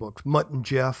funny books, Mutt and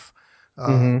Jeff,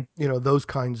 those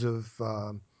kinds of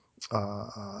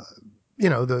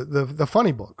the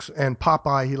funny books, and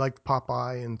Popeye. He liked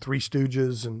Popeye and Three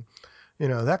Stooges and,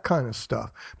 that kind of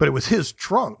stuff. But it was his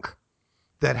trunk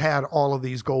that had all of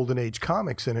these Golden Age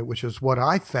comics in it, which is what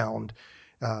I found.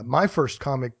 My first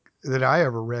comic that I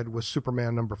ever read was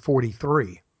Superman number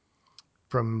 43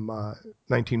 from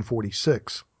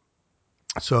 1946.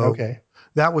 So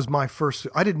that was my first.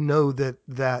 I didn't know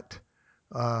that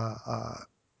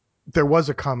there was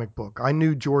a comic book. I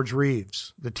knew George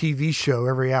Reeves, the TV show,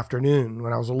 every afternoon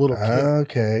when I was a little kid.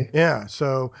 Okay. Yeah.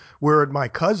 So we're at my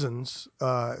cousin's,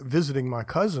 visiting my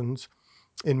cousins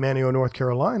in Manteo, North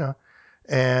Carolina.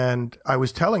 And I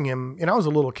was telling him, I was a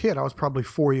little kid. I was probably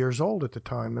 4 years old at the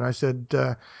time. And I said,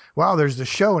 wow, there's the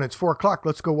show and it's 4:00.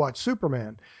 Let's go watch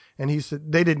Superman. And he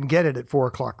said, they didn't get it at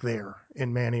 4:00 there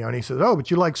in Manteo. And he said, oh,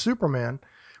 but you like Superman.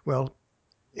 Well,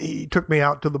 he took me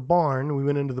out to the barn. We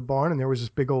went into the barn and there was this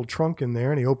big old trunk in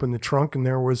there, and he opened the trunk and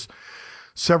there was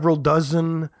several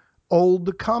dozen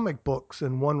old comic books,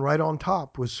 and one right on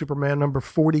top was Superman number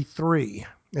 43.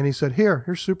 And he said,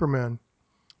 here's Superman.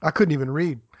 I couldn't even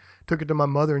read. Took it to my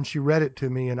mother and she read it to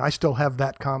me, and I still have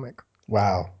that comic.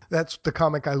 Wow. That's the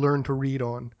comic I learned to read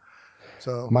on.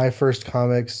 So my first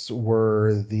comics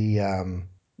were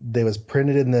they was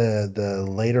printed in the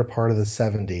later part of the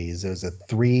 70s. It was a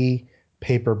 3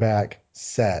 paperback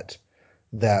set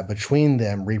that between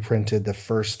them reprinted the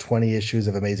first 20 issues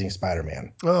of Amazing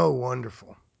Spider-Man. Oh,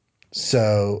 wonderful.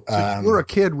 So you were a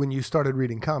kid when you started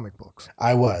reading comic books.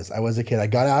 I was a kid. I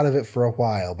got out of it for a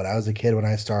while, but I was a kid when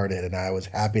I started, and I was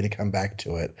happy to come back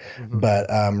to it. Mm-hmm. But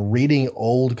reading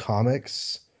old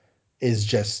comics is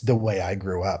just the way I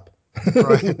grew up.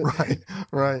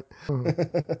 Right.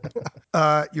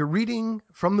 You're reading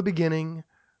from the beginning,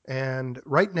 and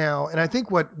right now, and I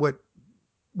think what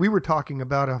we were talking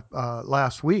about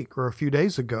last week or a few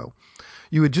days ago,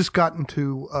 you had just gotten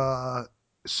to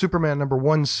Superman number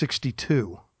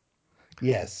 162.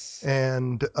 Yes.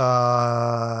 And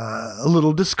a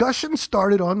little discussion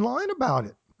started online about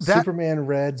it. Superman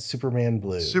Red, Superman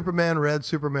Blue. Superman Red,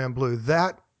 Superman Blue.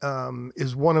 That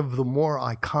is one of the more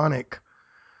iconic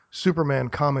Superman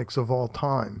comics of all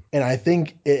time. And I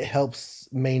think it helps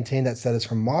maintain that status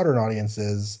from modern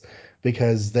audiences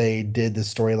because they did the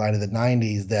storyline of the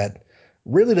 90s that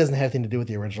really doesn't have anything to do with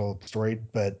the original story,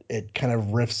 but it kind of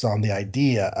riffs on the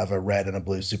idea of a red and a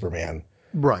blue Superman.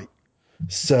 Right.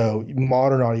 So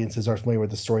modern audiences are familiar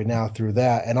with the story now through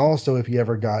that. And also, if you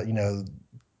ever got,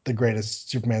 the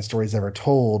greatest Superman stories ever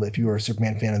told, if you were a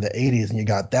Superman fan in the 80s and you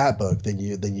got that book, then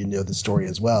you know the story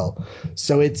as well.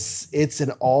 So it's an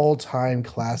all-time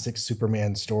classic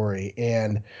Superman story.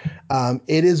 And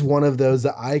it is one of those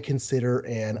that I consider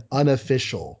an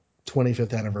unofficial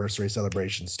 25th anniversary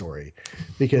celebration story,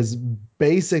 because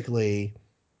basically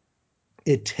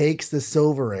it takes the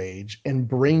Silver Age and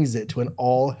brings it to an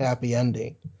all happy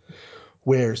ending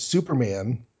where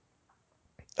Superman,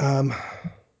 I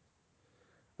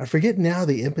forget now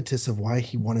the impetus of why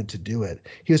he wanted to do it.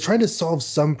 He was trying to solve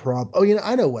some problem. Oh,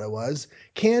 I know what it was.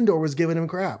 Kandor was giving him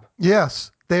crap. Yes,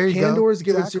 there you go. Kandor was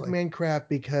giving Superman crap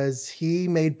because he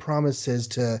made promises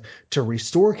to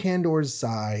restore Kandor's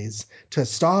size, to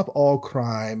stop all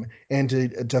crime, and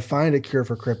to find a cure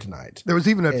for kryptonite. There was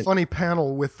even a funny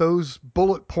panel with those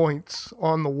bullet points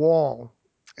on the wall,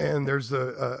 and there's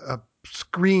a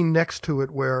screen next to it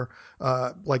where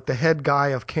like the head guy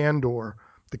of Kandor,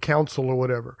 the council or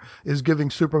whatever, is giving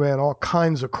Superman all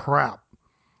kinds of crap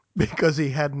because he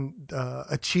hadn't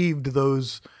achieved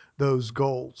those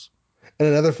goals. And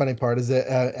another funny part is that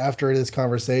after this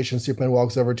conversation, Superman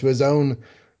walks over to his own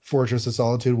Fortress of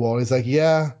Solitude wall, and he's like,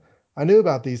 yeah, I knew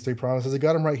about these 3 promises. I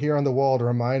got them right here on the wall to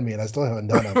remind me, and I still haven't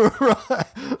done them. Right.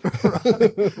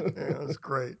 Yeah, that's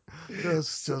great.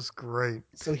 That's just great.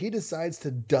 So he decides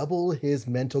to double his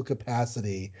mental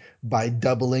capacity by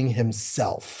doubling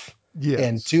himself. Yes.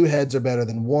 And 2 heads are better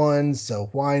than 1, so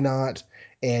why not?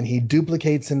 And he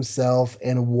duplicates himself,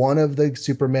 and one of the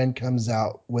Supermen comes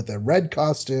out with a red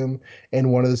costume,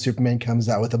 and one of the Supermen comes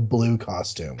out with a blue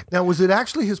costume. Now, was it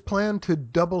actually his plan to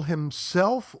double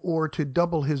himself or to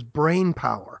double his brain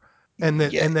power? And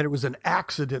that it was an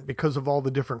accident because of all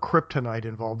the different kryptonite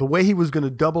involved. The way he was going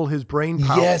to double his brain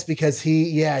power. Yes, because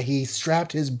he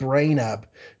strapped his brain up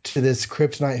to this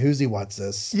kryptonite who's what's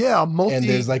this. Yeah,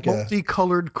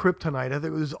 multicolored kryptonite. I think it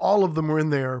was all of them were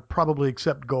in there, probably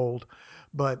except gold.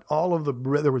 But all of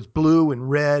there was blue and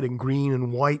red and green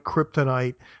and white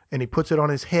kryptonite, and he puts it on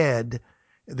his head.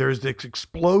 There's this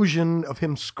explosion of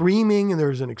him screaming, and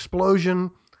there's an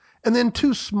explosion. And then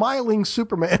 2 smiling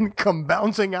Supermen come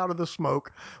bouncing out of the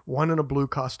smoke, one in a blue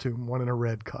costume, one in a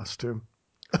red costume.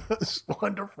 It's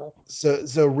wonderful.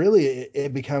 So really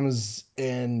it becomes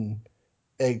an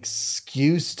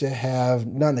excuse to have,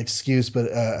 not an excuse, but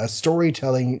a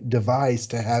storytelling device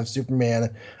to have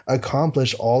Superman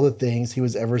accomplish all the things he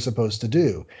was ever supposed to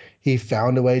do. He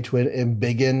found a way to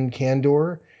embiggen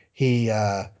Kandor.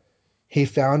 He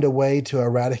found a way to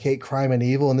eradicate crime and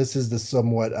evil, and this is the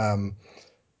somewhat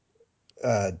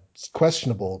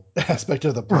questionable aspect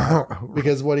of the plot,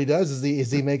 because what he does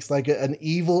is he makes like an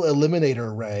evil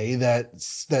eliminator ray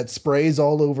that sprays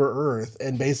all over Earth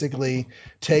and basically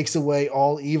takes away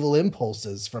all evil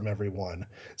impulses from everyone.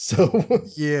 So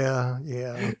yeah,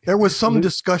 there was some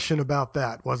discussion about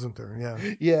that, wasn't there?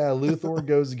 Yeah, Luthor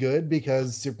goes good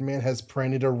because Superman has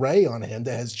printed a ray on him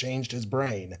that has changed his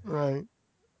brain. Right.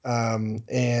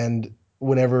 And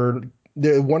whenever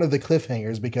one of the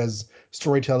cliffhangers, because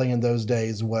storytelling in those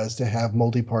days was to have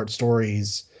multi-part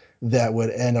stories that would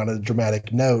end on a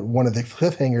dramatic note, one of the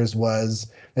cliffhangers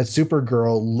was that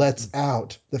Supergirl lets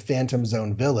out the Phantom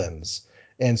Zone villains,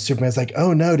 and Superman's like,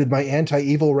 oh no, did my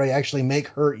anti-evil ray actually make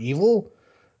her evil?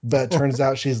 But turns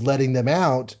out she's letting them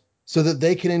out so that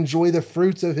they can enjoy the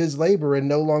fruits of his labor and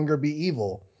no longer be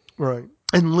evil. Right.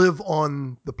 And live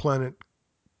on the planet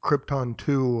Krypton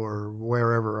 2 or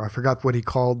wherever. I forgot what he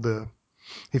called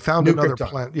he found another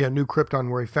planet. Yeah, New Krypton,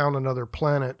 where he found another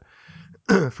planet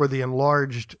for the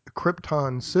enlarged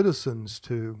Krypton citizens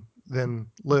to then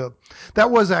live. That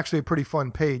was actually a pretty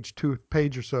fun page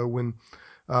or so, when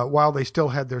while they still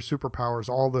had their superpowers,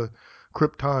 all the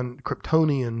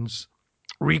Kryptonians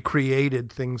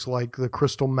recreated things like the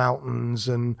Crystal Mountains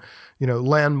and,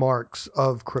 landmarks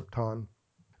of Krypton.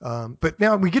 But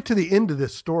now we get to the end of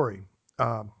this story.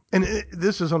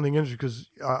 This is something interesting, because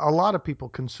a lot of people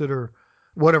consider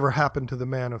whatever happened to the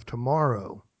Man of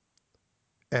Tomorrow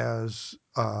as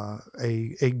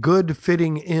a good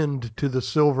fitting end to the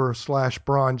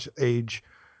Silver/Bronze Age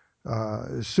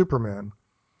Superman.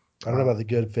 I don't know about the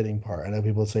good fitting part. I know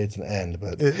people say it's an end,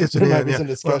 but it's there might be some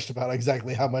discussion about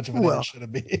exactly how much of an end it should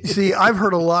have been. See, I've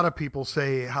heard a lot of people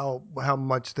say how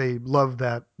much they love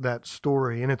that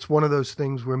story, and it's one of those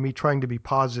things where me trying to be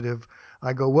positive,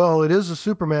 I go, well, it is a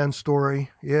Superman story.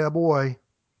 Yeah, boy.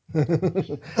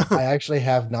 I actually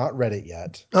have not read it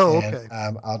yet. Oh, okay.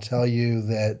 I'll tell you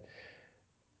that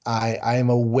I am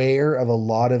aware of a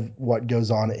lot of what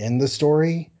goes on in the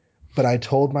story, but I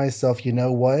told myself, you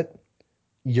know what?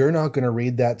 You're not going to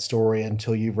read that story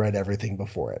until you've read everything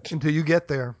before it. Until you get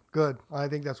there. Good. I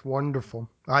think that's wonderful.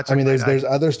 There's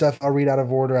other stuff I'll read out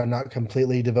of order. I'm not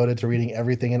completely devoted to reading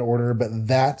everything in order, but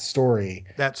that story.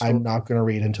 I'm not going to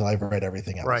read until I've read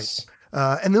everything else. Right.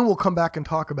 And then we'll come back and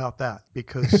talk about that,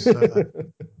 because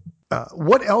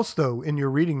what else, though, in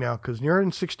your reading now? Because you're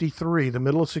in 63, the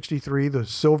middle of 63, the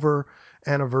silver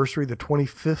anniversary, the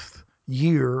 25th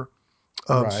year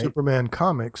of Superman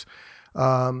comics.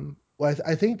 Well,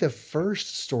 I think the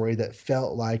first story that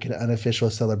felt like an unofficial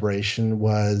celebration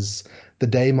was the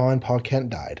day Ma and Pa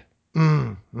Kent died.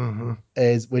 Mm-hmm.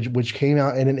 Which came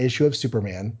out in an issue of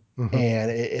Superman, and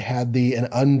it had an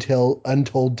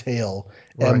untold tale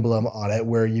emblem on it,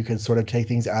 where you could sort of take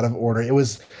things out of order.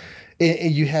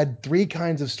 You had three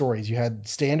kinds of stories. You had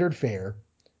standard fare,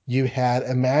 you had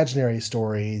imaginary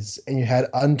stories, and you had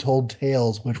untold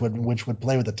tales, which would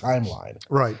play with the timeline.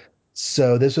 Right.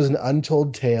 So this was an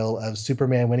untold tale of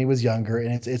Superman when he was younger,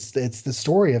 and it's the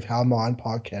story of how Ma and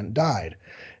Pa Kent died,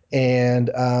 and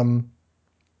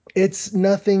it's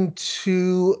nothing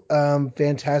too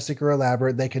fantastic or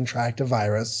elaborate. They contract a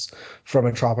virus from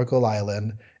a tropical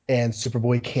island, and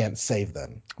Superboy can't save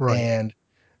them. Right.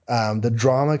 And the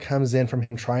drama comes in from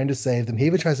him trying to save them. He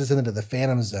even tries to send them to the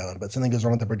Phantom Zone, but something goes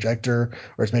wrong with the projector,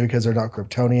 or it's maybe because they're not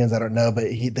Kryptonians. I don't know, but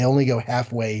they only go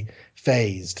halfway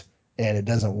phased, and it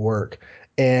doesn't work.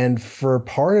 And for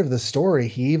part of the story,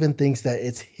 he even thinks that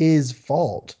it's his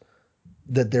fault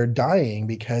that they're dying,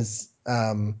 because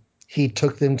he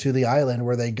took them to the island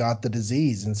where they got the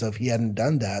disease. And so if he hadn't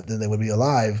done that, then they would be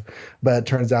alive. But it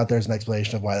turns out there's an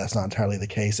explanation of why that's not entirely the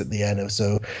case at the end.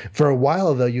 So for a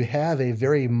while, though, you have a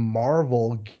very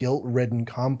Marvel guilt-ridden,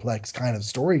 complex kind of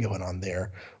story going on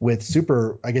there with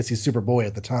I guess he's Superboy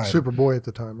at the time. Superboy at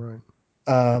the time, right.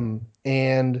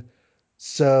 And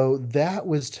so that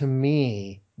was, to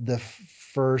me, the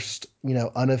first,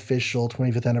 unofficial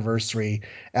 25th anniversary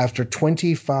after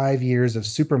 25 years of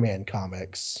Superman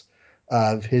comics,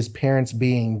 of his parents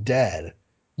being dead.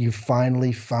 You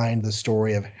finally find the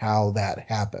story of how that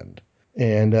happened.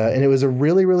 And it was a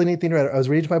really, really neat thing to read. I was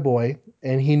reading to my boy,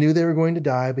 and he knew they were going to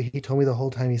die, but he told me the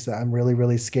whole time, he said, I'm really,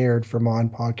 really scared for Ma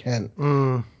and Pa Kent.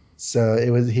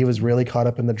 So he was really caught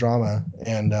up in the drama.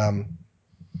 And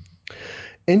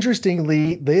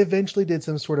interestingly, they eventually did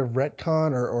some sort of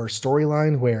retcon or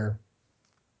storyline where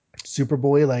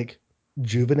Superboy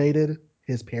juvenated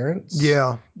his parents.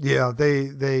 Yeah.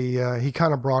 He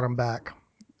kind of brought him back.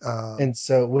 And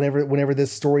so whenever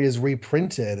this story is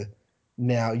reprinted,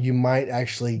 now you might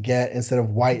actually get, instead of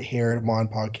white-haired Mon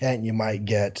Pa Kent, you might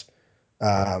get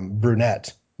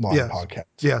brunette Mon Pa Kent.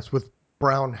 Yes, with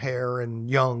brown hair and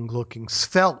young-looking,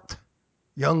 svelte,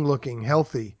 young-looking,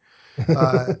 healthy.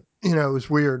 It was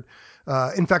weird.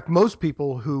 In fact, most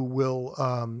people who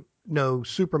will know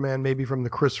Superman, maybe from the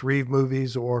Chris Reeve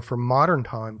movies or from modern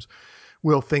times,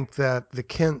 will think that the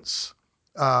Kents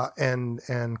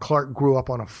and Clark grew up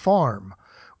on a farm.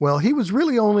 Well, he was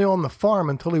really only on the farm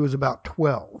until he was about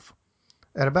 12.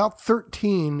 At about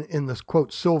 13 in this,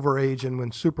 quote, Silver Age and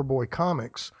when Superboy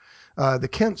Comics, the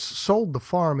Kents sold the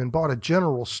farm and bought a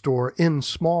general store in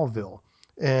Smallville.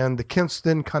 And the Kents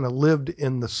then kind of lived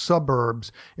in the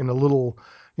suburbs in a little,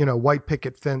 white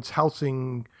picket fence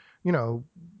housing, your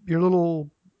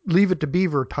little Leave It to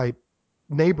Beaver type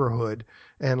neighborhood.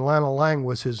 And Lana Lang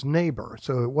was his neighbor.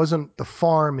 So it wasn't the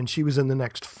farm and she was in the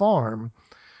next farm.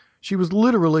 She was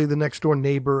literally the next door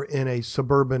neighbor in a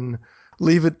suburban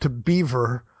Leave It to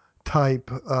Beaver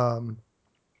type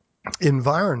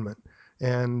environment.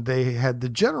 And they had the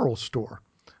general store.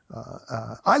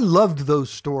 I loved those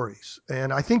stories.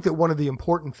 And I think that one of the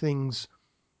important things,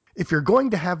 if you're going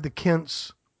to have the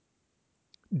Kents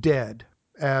dead,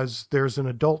 as there's an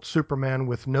adult Superman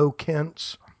with no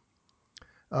Kents,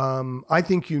 I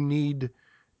think you need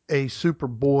a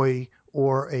Superboy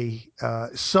or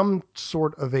some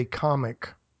sort of a comic,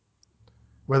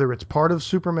 whether it's part of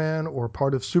Superman or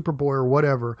part of Superboy or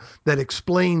whatever, that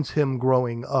explains him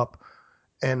growing up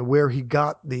and where he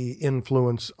got the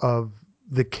influence of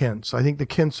the Kents. I think the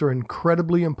Kents are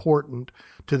incredibly important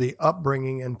to the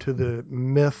upbringing and to the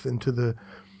myth and to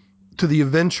the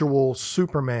eventual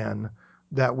Superman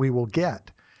that we will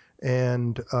get.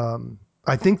 And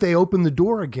I think they opened the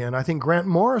door again. I think Grant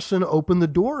Morrison opened the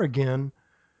door again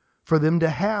for them to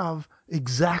have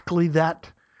exactly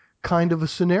that kind of a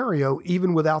scenario,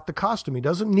 even without the costume. He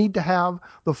doesn't need to have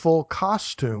the full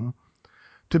costume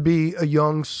to be a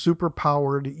young,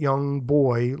 super-powered young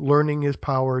boy learning his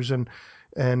powers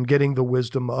and getting the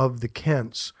wisdom of the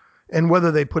Kents. And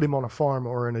whether they put him on a farm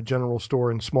or in a general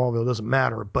store in Smallville doesn't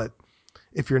matter. But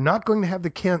if you're not going to have the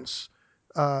Kents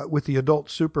with the adult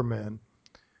Superman,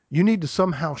 you need to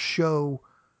somehow show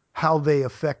how they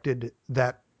affected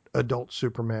that adult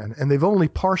Superman. And they've only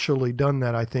partially done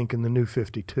that, I think, in the New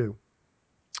 52.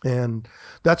 And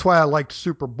that's why I liked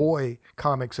Superboy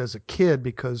comics as a kid,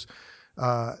 because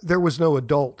there were no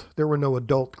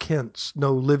adult Kents,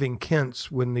 no living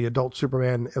Kents when the adult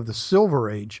Superman of the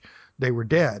Silver Age, they were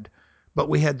dead. But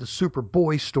we had the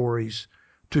Superboy stories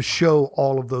to show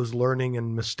all of those learning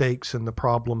and mistakes and the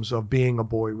problems of being a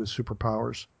boy with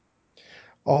superpowers.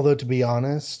 Although, to be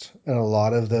honest, in a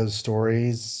lot of those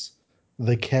stories,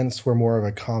 the Kents were more of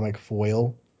a comic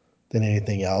foil than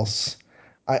anything else.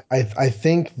 I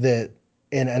think that,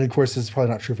 and of course, this is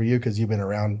probably not true for you because you've been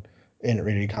around in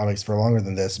reading comics for longer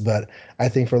than this, but I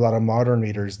think for a lot of modern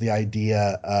readers, the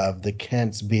idea of the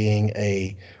Kents being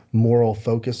a moral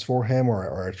focus for him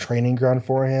or a training ground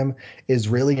for him is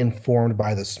really informed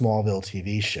by the Smallville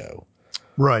TV show.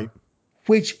 Right.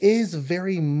 Which is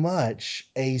very much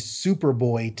a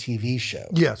Superboy TV show.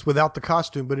 Yes, without the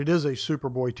costume, but it is a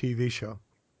Superboy TV show.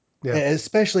 Yeah.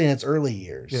 Especially in its early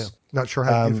years. Yeah. Not sure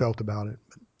how you felt about it.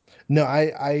 But. No,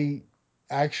 I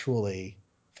actually,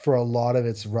 for a lot of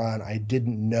its run, I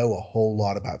didn't know a whole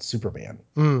lot about Superman.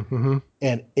 Mm-hmm.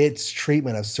 And its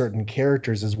treatment of certain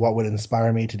characters is what would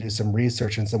inspire me to do some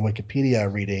research and some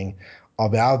Wikipedia reading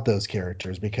about those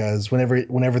characters. Because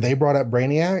whenever they brought up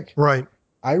Brainiac, right,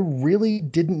 I really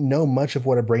didn't know much of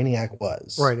what a Brainiac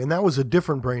was. Right, and that was a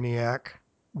different Brainiac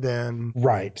than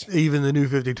right. even the New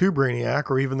 52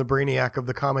 Brainiac, or even the Brainiac of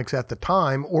the comics at the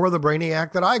time, or the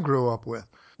Brainiac that I grew up with.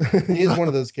 He's one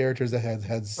of those characters that has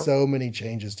had so many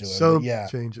changes to him. So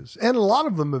changes. And a lot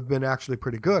of them have been actually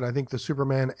pretty good. I think the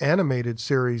Superman animated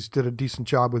series did a decent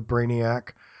job with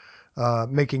Brainiac,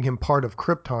 making him part of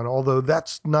Krypton, although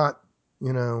that's not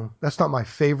my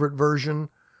favorite version,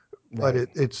 but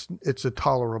it's a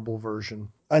tolerable version.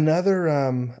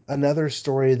 Another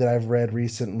story that I've read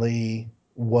recently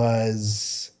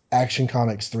was Action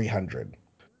Comics 300.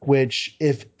 Which,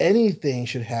 if anything,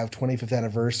 should have 25th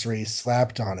anniversary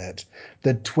slapped on it.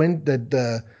 How do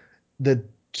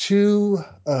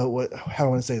I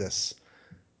want to say this?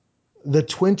 The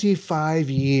 25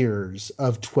 years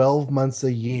of 12 months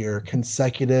a year,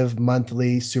 consecutive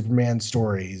monthly Superman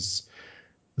stories,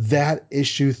 that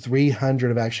issue 300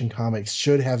 of Action Comics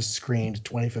should have screened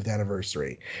 25th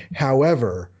anniversary.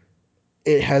 However,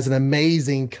 it has an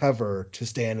amazing cover to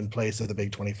stand in place of the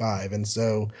Big 25. And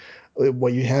so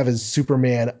what you have is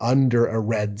Superman under a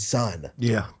red sun.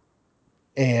 Yeah.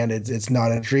 And it's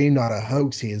not a dream, not a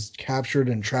hoax. He is captured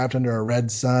and trapped under a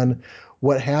red sun.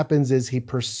 What happens is he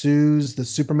pursues the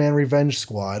Superman Revenge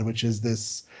Squad, which is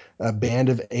this band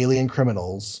of alien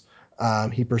criminals.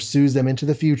 He pursues them into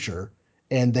the future,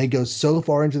 and they go so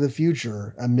far into the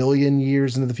future, a million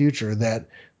years into the future, that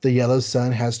the yellow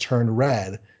sun has turned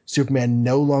red. Superman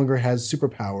no longer has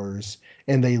superpowers,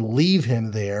 and they leave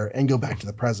him there and go back to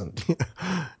the present.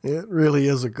 It really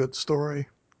is a good story.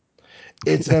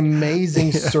 It's an amazing,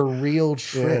 Yeah. surreal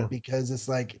trip Yeah. because it's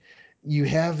like you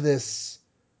have this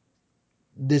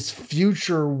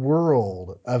future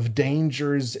world of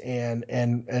dangers and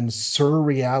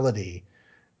surreality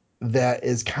that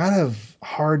is kind of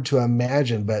hard to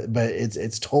imagine, but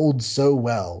it's told so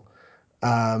well.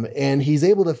 And he's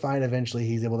able to find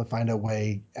a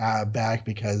way back,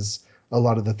 because a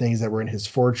lot of the things that were in his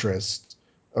fortress,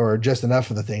 or just enough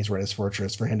of the things were in his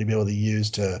fortress for him to be able to use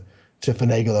to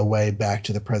finagle a way back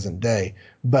to the present day.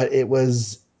 But it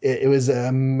was an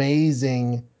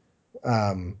amazing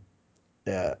um,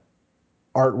 uh,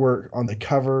 artwork on the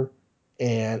cover,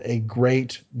 and a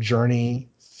great journey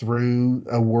through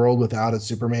a world without a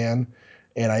Superman.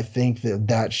 And I think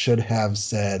that should have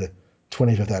said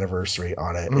 25th anniversary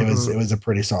on it. Mm-hmm. It was a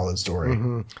pretty solid story.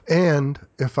 Mm-hmm. And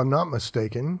if I'm not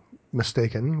mistaken,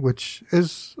 which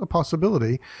is a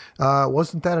possibility,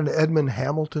 wasn't that an Edmund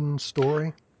Hamilton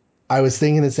story? I was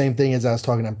thinking the same thing as I was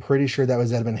talking. I'm pretty sure that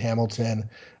was Edmund Hamilton.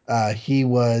 He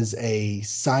was a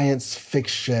science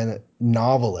fiction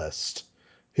novelist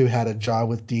who had a job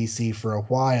with DC for a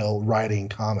while writing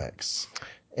comics.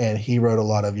 And he wrote a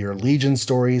lot of your Legion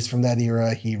stories from that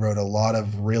era. He wrote a lot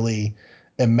of really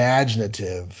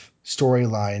imaginative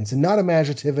storylines, and not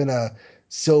imaginative in a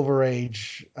Silver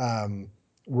Age.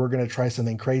 We're going to try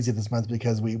something crazy this month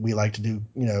because we like to do,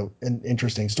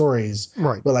 interesting stories.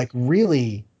 Right. But like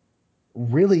really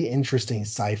interesting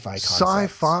sci-fi concepts.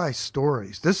 Sci-fi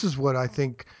stories. This is what I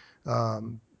think. I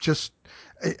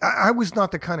was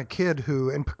not the kind of kid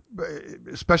who, and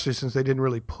especially since they didn't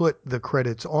really put the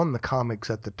credits on the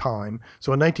comics at the time.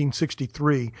 So in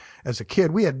 1963, as a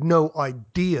kid, we had no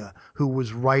idea who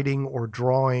was writing or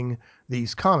drawing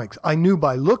these comics. I knew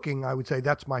by looking, I would say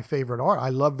that's my favorite art. I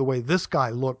love the way this guy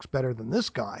looks better than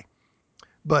this guy.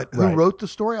 But who wrote the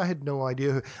story? I had no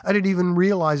idea. I didn't even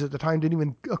realize at the time, didn't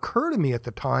even occur to me at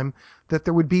the time that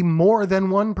there would be more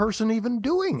than one person even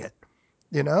doing it.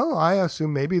 I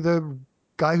assume maybe the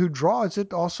guy who draws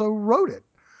it also wrote it.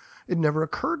 It never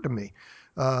occurred to me.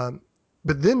 But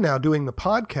then now doing the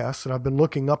podcast, and I've been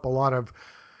looking up a lot of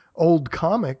old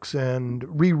comics and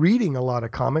rereading a lot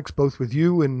of comics, both with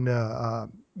you and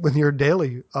with your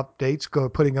daily updates,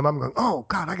 putting them up and going, oh,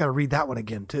 God, I got to read that one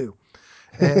again, too.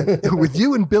 And with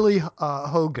you and Billy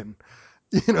Hogan,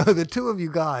 the two of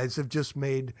you guys have just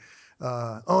made,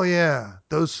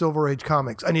 those Silver Age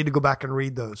comics. I need to go back and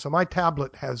read those. So my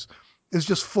tablet is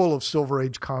just full of Silver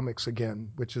Age comics again,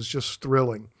 which is just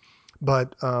thrilling.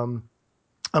 But I'm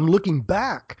looking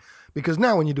back, because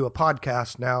now when you do a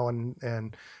podcast now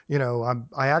and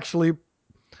I actually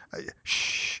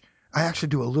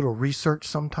do a little research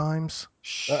sometimes.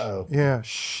 Uh-oh. Yeah.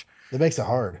 That makes it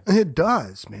hard. It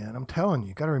does, man. I'm telling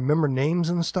you, got to remember names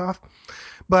and stuff.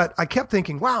 But I kept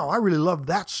thinking, wow, I really love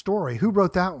that story. Who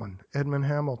wrote that one? Edmund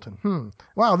Hamilton.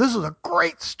 Wow, this is a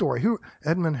great story.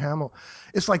 Edmund Hamilton.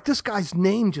 It's like this guy's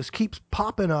name just keeps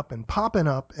popping up and popping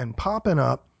up and popping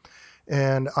up.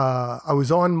 And I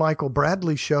was on Michael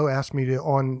Bradley's show, asked me to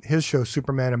on his show,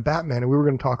 Superman and Batman, and we were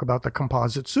going to talk about the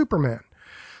composite Superman.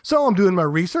 So I'm doing my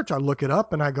research. I look it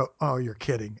up and I go, oh, you're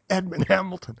kidding. Edmund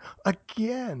Hamilton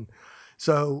again.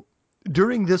 So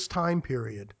during this time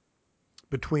period,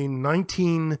 between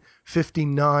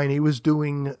 1959, he was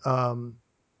doing, and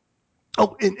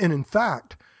in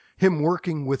fact, him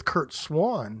working with Curt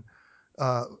Swan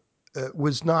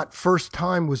was not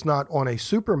on a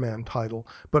Superman title,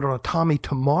 but on a Tommy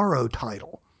Tomorrow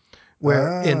title,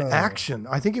 where in Action,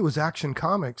 I think it was Action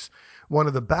Comics, one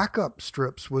of the backup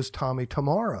strips was Tommy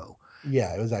Tomorrow.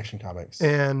 Yeah, it was Action Comics.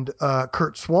 And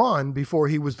Curt Swan, before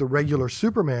he was the regular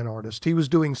Superman artist, he was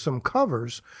doing some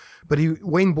covers, but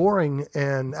Wayne Boring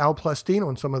and Al Plastino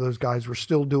and some of those guys were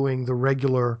still doing the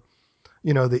regular,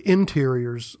 the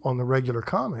interiors on the regular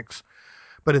comics.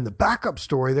 But in the backup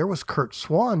story, there was Curt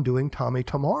Swan doing Tommy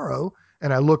Tomorrow.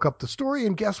 And I look up the story,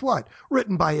 and guess what?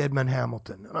 Written by Edmund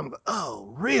Hamilton. And I'm going,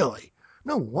 oh, really?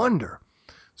 No wonder.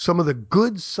 Some of the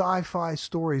good sci-fi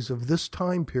stories of this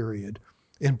time period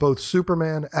in both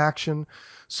Superman, Action,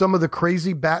 some of the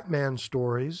crazy Batman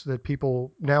stories that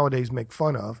people nowadays make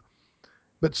fun of,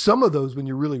 But some of those, when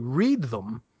you really read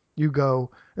them, you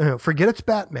go, forget it's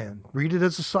Batman. Read it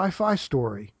as a sci-fi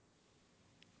story.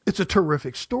 It's a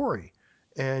terrific story.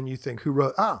 And you think, who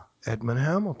wrote? Edmund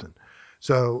Hamilton.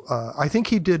 So I think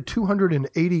he did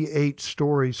 288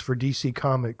 stories for DC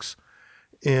Comics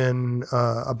in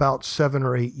about 7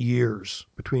 or 8 years,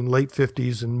 between late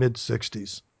 50s and mid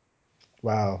 60s.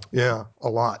 Wow. Yeah, a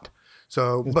lot.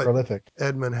 So, It's but prolific.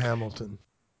 Edmund Hamilton.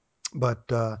 But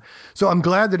so I'm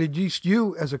glad that at least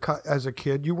you, as a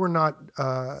kid, you were not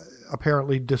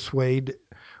apparently dissuaded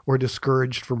or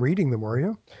discouraged from reading them, were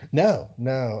you? No.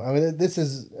 I mean, this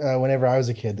is whenever I was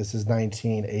a kid. This is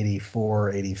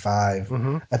 1984, 85.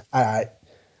 Mm-hmm. I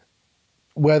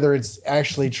whether it's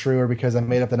actually true or because I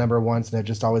made up the number once and I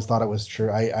just always thought it was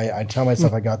true. I tell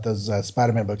myself I got those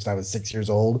Spider-Man books when I was 6 years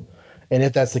old, and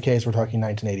if that's the case, we're talking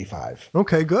 1985.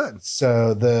 Okay, good.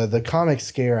 So the comic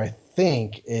scare, I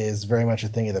think, is very much a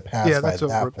thing of the past. Yeah, that's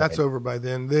over. That point. That's over by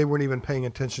then. They weren't even paying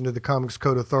attention to the Comics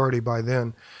Code Authority by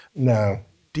then. No.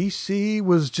 DC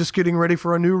was just getting ready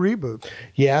for a new reboot.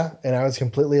 Yeah, and I was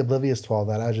completely oblivious to all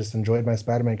that. I just enjoyed my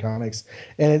Spider-Man comics,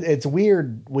 and it's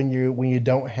weird when you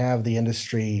don't have the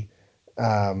industry,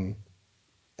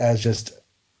 as just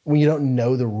when you don't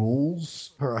know the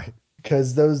rules, right?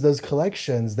 Because those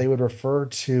collections, they would refer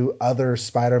to other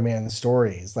Spider-Man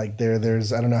stories. Like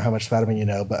there's I don't know how much Spider-Man you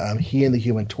know, but he and the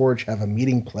Human Torch have a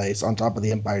meeting place on top of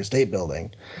the Empire State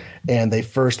Building. And they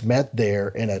first met there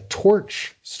in a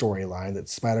Torch storyline that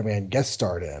Spider-Man guest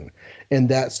starred in. And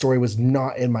that story was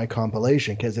not in my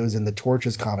compilation because it was in the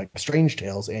Torch's comic Strange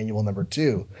Tales Annual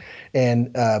 #2.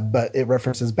 And but it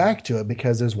references back to it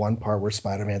because there's one part where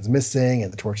Spider-Man's missing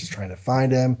and the Torch is trying to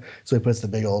find him. So he puts the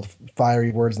big old fiery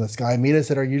words in the sky, meet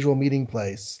us at our usual meeting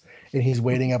place. And he's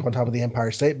waiting up on top of the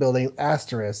Empire State Building,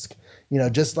 asterisk,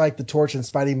 just like the Torch and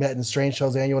Spidey met in Strange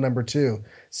Tales Annual #2.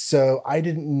 So I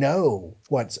didn't know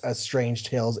what a Strange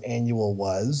Tales Annual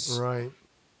was. Right.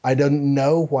 I didn't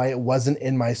know why it wasn't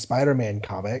in my Spider-Man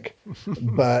comic,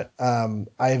 but I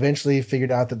eventually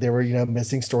figured out that there were,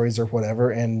 missing stories or whatever,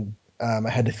 and I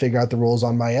had to figure out the rules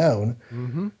on my own.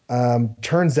 Mm-hmm.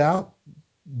 Turns out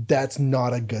that's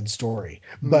not a good story,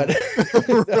 but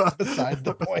besides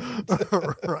the point.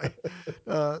 Right.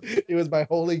 It was my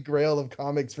holy grail of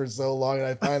comics for so long, and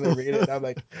I finally read it, and I'm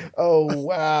like, oh,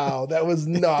 wow, that was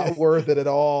not worth it at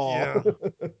all. Yeah.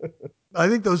 I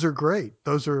think those are great.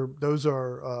 Those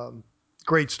are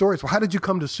great stories. Well, how did you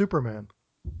come to Superman?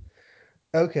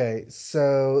 Okay,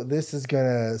 so this is going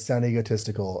to sound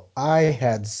egotistical. I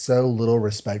had so little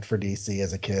respect for DC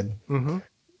as a kid.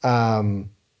 Mm-hmm.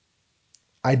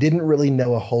 I didn't really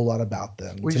know a whole lot about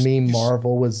them. Well, to me,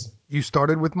 Marvel was... You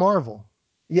started with Marvel.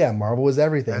 Yeah, Marvel was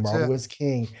everything. That's Marvel it. was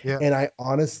king. Yeah. And I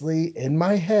honestly, in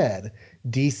my head,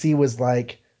 DC was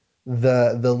like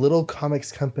the little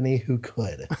comics company who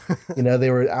could. They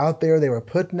were out there, they were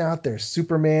putting out their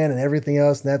Superman and everything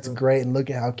else, and that's great. And look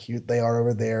at how cute they are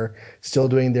over there, still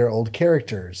doing their old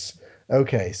characters.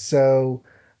 Okay, so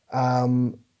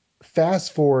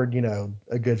fast forward,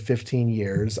 a good 15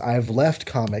 years. I've left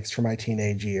comics for my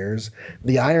teenage years.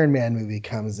 The Iron Man movie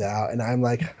comes out, and I'm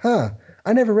like,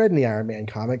 I never read any Iron Man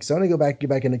comics, so I'm gonna get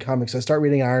back into comics. So I start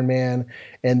reading Iron Man,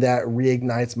 and that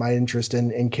reignites my interest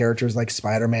in characters like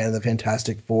Spider-Man and the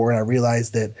Fantastic Four. And I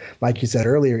realized that, like you said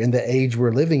earlier, in the age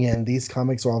we're living in, these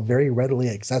comics are all very readily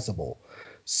accessible.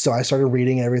 So I started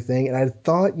reading everything, and I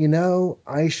thought,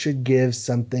 I should give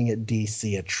something at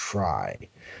DC a try.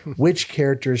 Which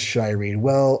characters should I read?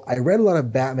 Well, I read a lot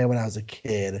of Batman when I was a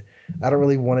kid. I don't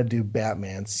really want to do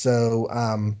Batman, so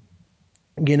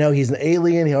he's an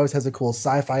alien. He always has a cool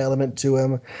sci-fi element to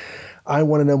him. I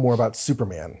want to know more about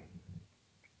Superman.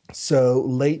 So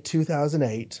late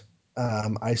 2008,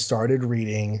 I started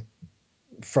reading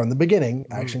from the beginning,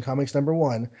 Action Comics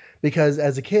 #1, because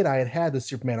as a kid, I had the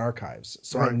Superman archives.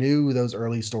 So I knew those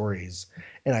early stories.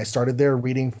 And I started there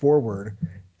reading forward.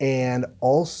 And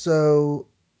also,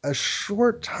 a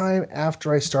short time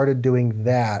after I started doing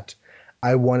that,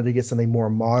 I wanted to get something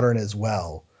more modern as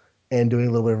well. And doing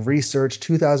a little bit of research,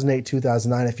 2008,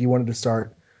 2009, if you wanted to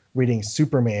start reading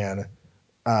Superman,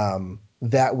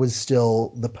 that was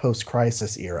still the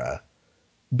post-Crisis era.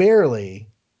 Barely.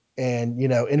 And,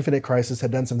 Infinite Crisis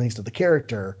had done some things to the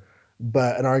character,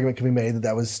 but an argument can be made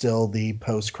that was still the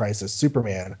post-Crisis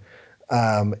Superman.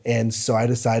 And so I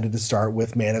decided to start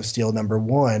with Man of Steel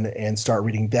 #1 and start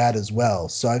reading that as well.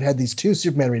 So I've had these two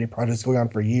Superman reading projects going on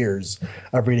for years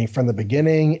of reading from the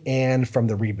beginning and from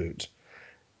the reboot.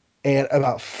 And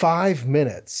about 5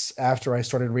 minutes after I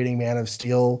started reading Man of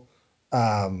Steel,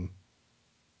 and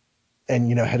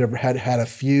had a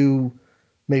few,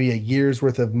 maybe a year's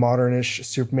worth of modernish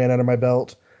Superman under my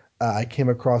belt, I came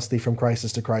across the From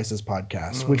Crisis to Crisis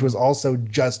podcast, which was also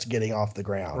just getting off the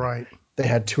ground. Right. They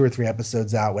had 2 or 3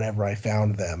 episodes out whenever I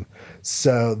found them.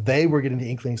 So they were getting the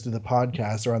inklings through the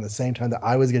podcast around the same time that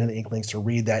I was getting the inklings to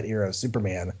read that era of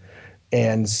Superman.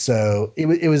 And so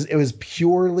it was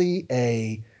purely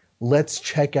a let's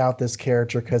check out this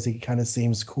character because he kind of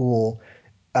seems cool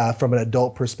from an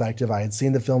adult perspective. I had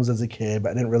seen the films as a kid, but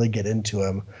I didn't really get into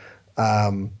him.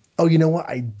 Oh, you know what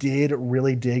I did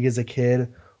really dig as a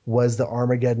kid was the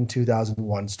Armageddon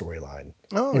 2001 storyline.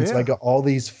 Oh, and yeah. So I got all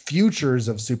these futures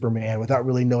of Superman without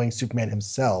really knowing Superman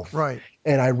himself. Right.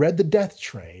 And I read the Death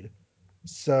Trade.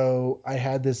 So I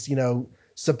had this,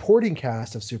 supporting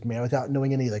cast of Superman without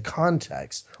knowing any of the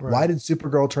context. Right. Why did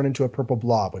Supergirl turn into a purple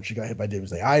blob when she got hit by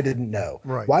Doomsday? I didn't know.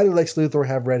 Right. Why did Lex Luthor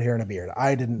have red hair and a beard?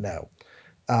 I didn't know.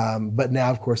 But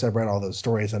now, of course, I've read all those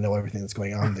stories. I know everything that's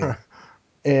going on there.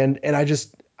 and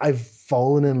I've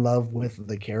fallen in love with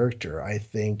the character. I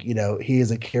think, he is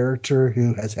a character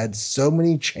who has had so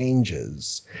many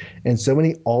changes and so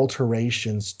many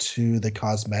alterations to the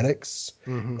cosmetics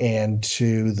and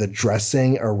to the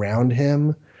dressing around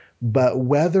him. But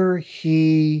whether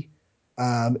he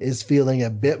is feeling a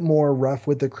bit more rough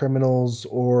with the criminals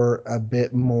or a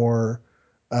bit more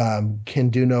can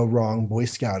do no wrong, Boy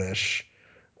Scoutish,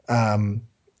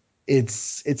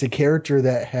 it's a character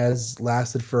that has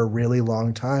lasted for a really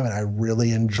long time, and I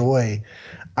really enjoy.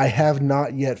 I have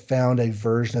not yet found a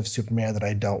version of Superman that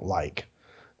I don't like.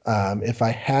 If I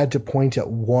had to point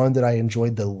at one that I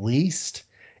enjoyed the least,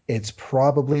 it's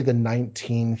probably the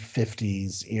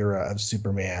 1950s era of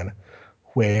Superman,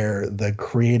 where the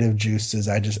creative juices,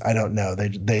 I don't know.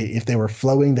 They if they were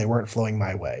flowing, they weren't flowing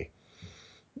my way.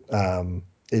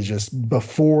 Is just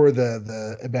before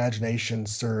the imagination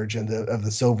surge and of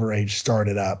the Silver Age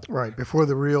started up. Right, before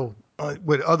the real,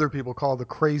 what other people call the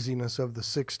craziness of the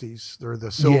 60s, or the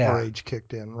Silver Age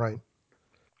kicked in, right?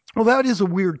 Well, that is a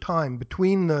weird time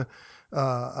between the,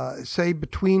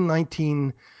 between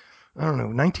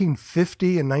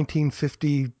 1950 and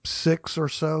 1956 or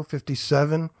so,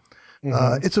 57.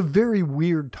 It's a very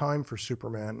weird time for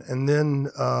Superman. And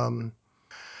then,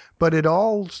 but it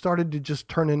all started to just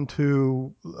turn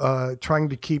into trying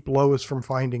to keep Lois from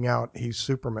finding out he's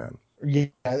Superman. Yeah,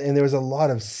 and there was a lot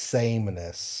of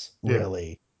sameness,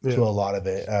 really, to a lot of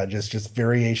it. Just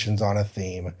variations on a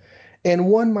theme. And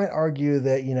one might argue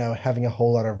that, having a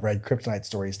whole lot of red kryptonite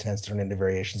stories tends to turn into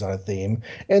variations on a theme,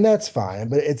 and that's fine,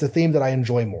 but it's a theme that I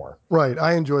enjoy more. Right,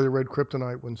 I enjoy the red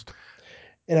kryptonite ones too.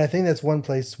 And I think that's one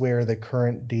place where the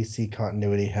current DC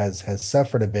continuity has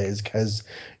suffered a bit, is because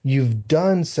you've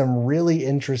done some really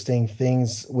interesting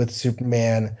things with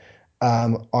Superman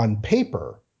on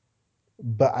paper,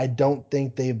 but I don't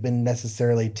think they've been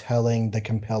necessarily telling the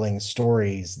compelling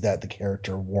stories that the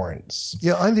character warrants.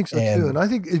 Yeah, I think so too. And I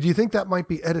think, do you think that might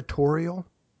be editorial?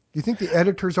 Do you think the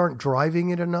editors aren't driving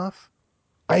it enough?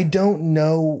 I don't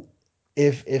know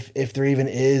if there even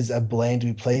is a blame to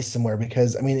be placed somewhere,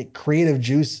 because creative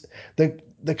juice,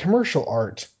 the commercial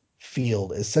art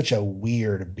field is such a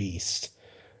weird beast.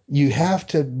 You have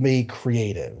to be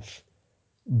creative,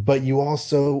 but you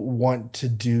also want to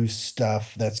do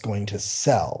stuff that's going to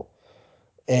sell.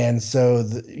 And so,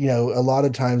 a lot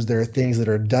of times there are things that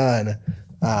are done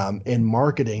in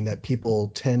marketing that people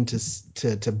tend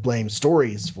to blame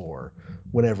stories for,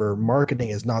 whenever marketing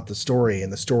is not the story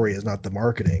and the story is not the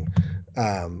marketing.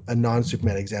 A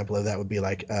non-Superman example of that would be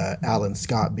like Alan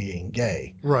Scott being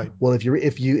gay. Right. Well,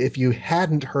 if you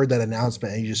hadn't heard that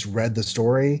announcement and you just read the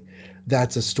story,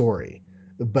 that's a story.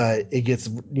 But it gets,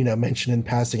 mentioned in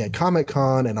passing at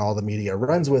Comic-Con, and all the media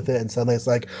runs with it, and suddenly it's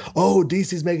like, oh,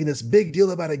 DC's making this big deal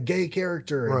about a gay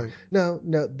character. Right. No,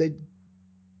 the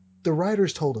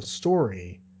writers told a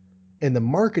story, and the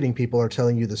marketing people are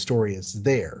telling you the story is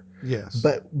there. Yes.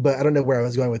 But I don't know where I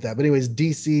was going with that. But anyways,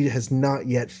 DC has not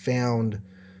yet found.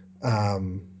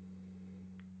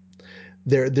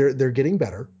 They're getting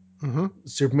better. Mm-hmm.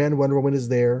 Superman, Wonder Woman is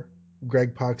there.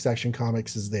 Greg Pak's Action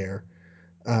Comics is there.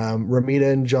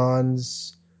 Romita and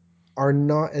Johns are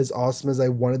not as awesome as I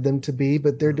wanted them to be,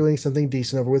 but they're doing something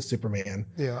decent over with Superman.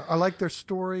 Yeah, I like their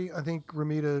story. I think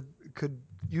Romita could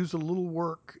use a little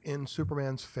work in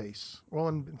Superman's face. Well,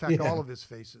 in fact, all of his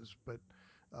faces. But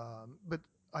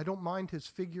I don't mind his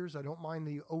figures. I don't mind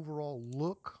the overall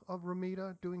look of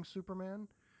Romita doing Superman.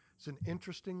 It's an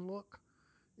interesting look.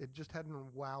 It just hadn't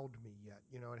wowed me yet.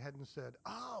 It hadn't said,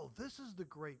 "Oh, this is the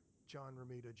great John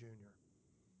Romita Jr."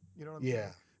 You know what I'm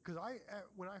saying? Because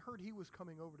when I heard he was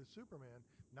coming over to Superman,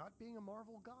 not being a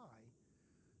Marvel guy,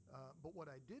 but what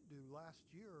I did do last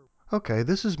year. Okay,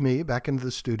 this is me back into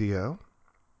the studio,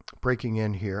 breaking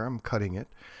in here. I'm cutting it.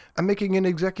 I'm making an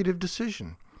executive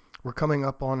decision. We're coming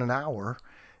up on an hour.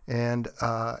 And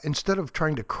instead of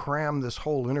trying to cram this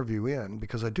whole interview in,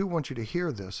 because I do want you to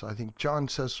hear this, I think John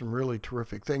says some really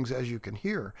terrific things, as you can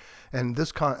hear, and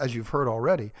as you've heard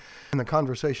already, and the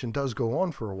conversation does go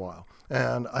on for a while,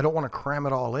 and I don't want to cram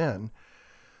it all in,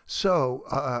 so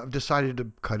I've decided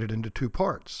to cut it into 2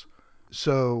 parts.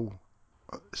 So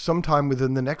sometime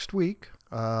within the next week,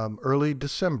 early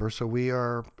December, so we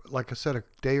are, like I said, a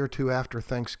day or 2 after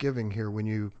Thanksgiving here when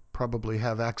you probably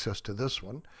have access to this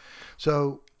one.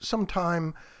 So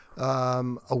sometime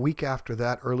a week after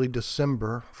that, early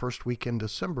December, first week in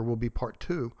December, will be part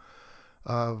 2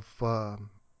 of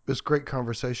this great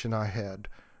conversation I had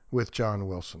with John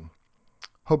Wilson.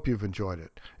 Hope you've enjoyed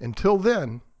it. Until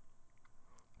then,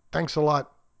 thanks a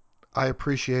lot. I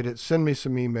appreciate it. Send me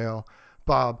some email,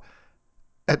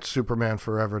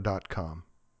 bob@supermanforever.com.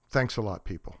 Thanks a lot,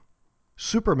 people.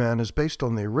 Superman is based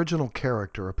on the original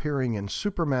character appearing in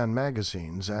Superman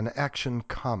magazines and Action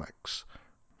Comics.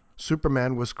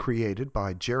 Superman was created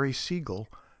by Jerry Siegel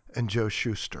and Joe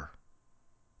Shuster.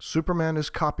 Superman is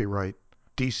copyright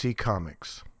DC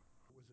Comics.